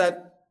show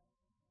that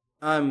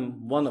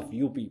I'm one of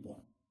you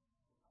people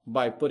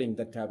by putting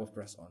that type of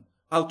dress on.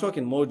 I'll talk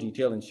in more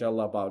detail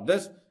inshallah about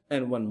this,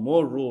 and one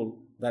more rule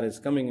that is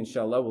coming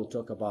inshallah, we'll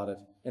talk about it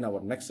in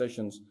our next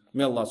sessions.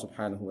 May Allah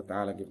subhanahu wa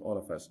ta'ala give all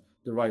of us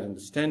the right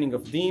understanding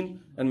of deen,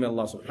 and may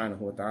Allah subhanahu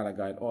wa ta'ala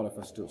guide all of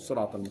us to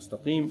Sirat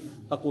al-Mustaqim.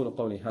 أقول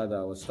قولي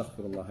هذا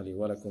واستغفر الله لي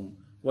ولكم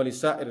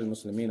ولسائر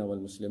المسلمين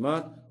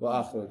والمسلمات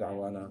وآخر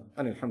دعوانا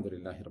أن الحمد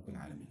لله رب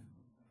العالمين.